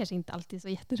 februari är kanske inte alltid så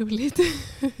jätteroligt.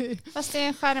 Fast det är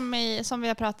en skärm som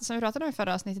vi pratade om i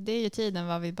förra avsnittet, det är ju tiden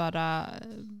vad vi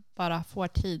bara får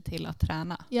tid till att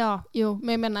träna. Ja, jo, men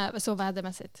jag menar så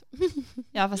vädermässigt.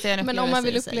 Ja, fast det är en men om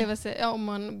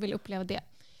man vill uppleva det.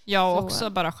 Ja, och också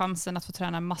bara chansen att få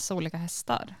träna massa olika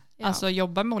hästar. Ja. Alltså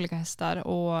jobba med olika hästar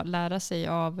och lära sig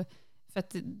av, för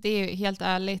att det är helt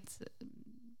ärligt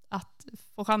att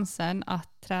få chansen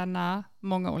att träna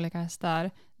många olika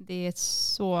hästar, det är ett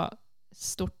så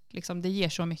stort, liksom, det ger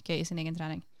så mycket i sin egen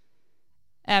träning.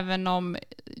 Även om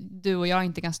du och jag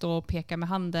inte kan stå och peka med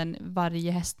handen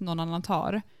varje häst någon annan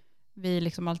tar.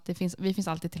 Vi finns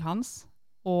alltid till hands.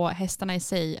 Och hästarna i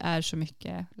sig är så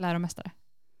mycket läromästare.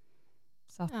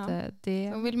 Så att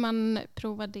så vill man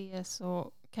prova det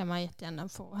så kan man jättegärna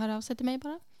få höra av sig till mig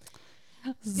bara.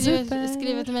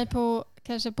 Skriv till mig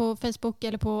kanske på Facebook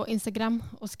eller på Instagram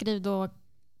och skriv då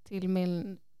till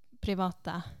min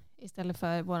privata istället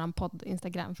för våran podd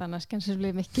Instagram, för annars kanske det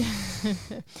blir mycket.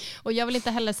 Och jag vill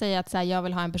inte heller säga att så här, jag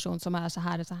vill ha en person som är så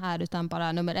här och så här, utan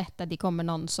bara nummer 1 att det kommer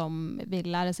någon som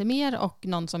vill lära sig mer och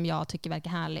någon som jag tycker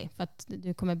verkar härlig, för att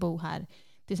du kommer bo här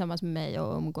tillsammans med mig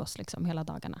och umgås liksom hela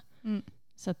dagarna.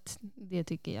 Så att det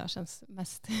tycker jag känns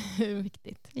mest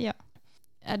viktigt. Ja.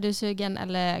 Är du sugen,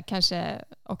 eller kanske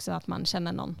också att man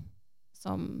känner någon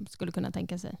som skulle kunna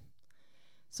tänka sig,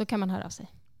 så kan man höra av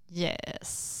sig.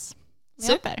 Yes.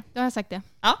 Super. Ja, då har jag sagt det.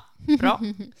 Ja, bra.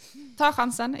 Ta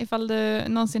chansen ifall du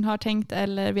någonsin har tänkt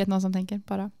eller vet någon som tänker.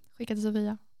 Bara skicka till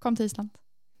Sofia. Kom till Island.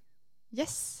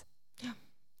 Yes.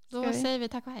 Då säger vi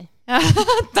tack och hej.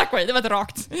 Tack och hej, det var ett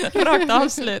rakt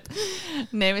avslut.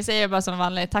 Nej, vi säger bara som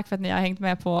vanligt. Tack för att ni har hängt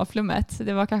med på flummet.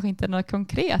 Det var kanske inte något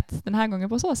konkret den här gången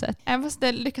på så sätt. Även fast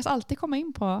det lyckas alltid komma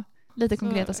in på lite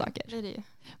konkreta saker. Det är det ju.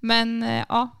 Men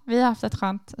ja, vi har haft ett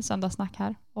skönt söndagssnack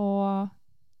här. Och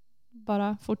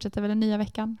bara fortsätter väl den nya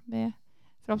veckan med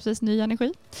förhoppningsvis ny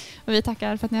energi. Och vi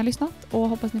tackar för att ni har lyssnat och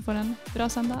hoppas ni får en bra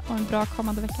söndag och en bra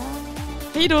kommande vecka.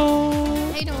 Hej då!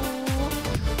 Hej då!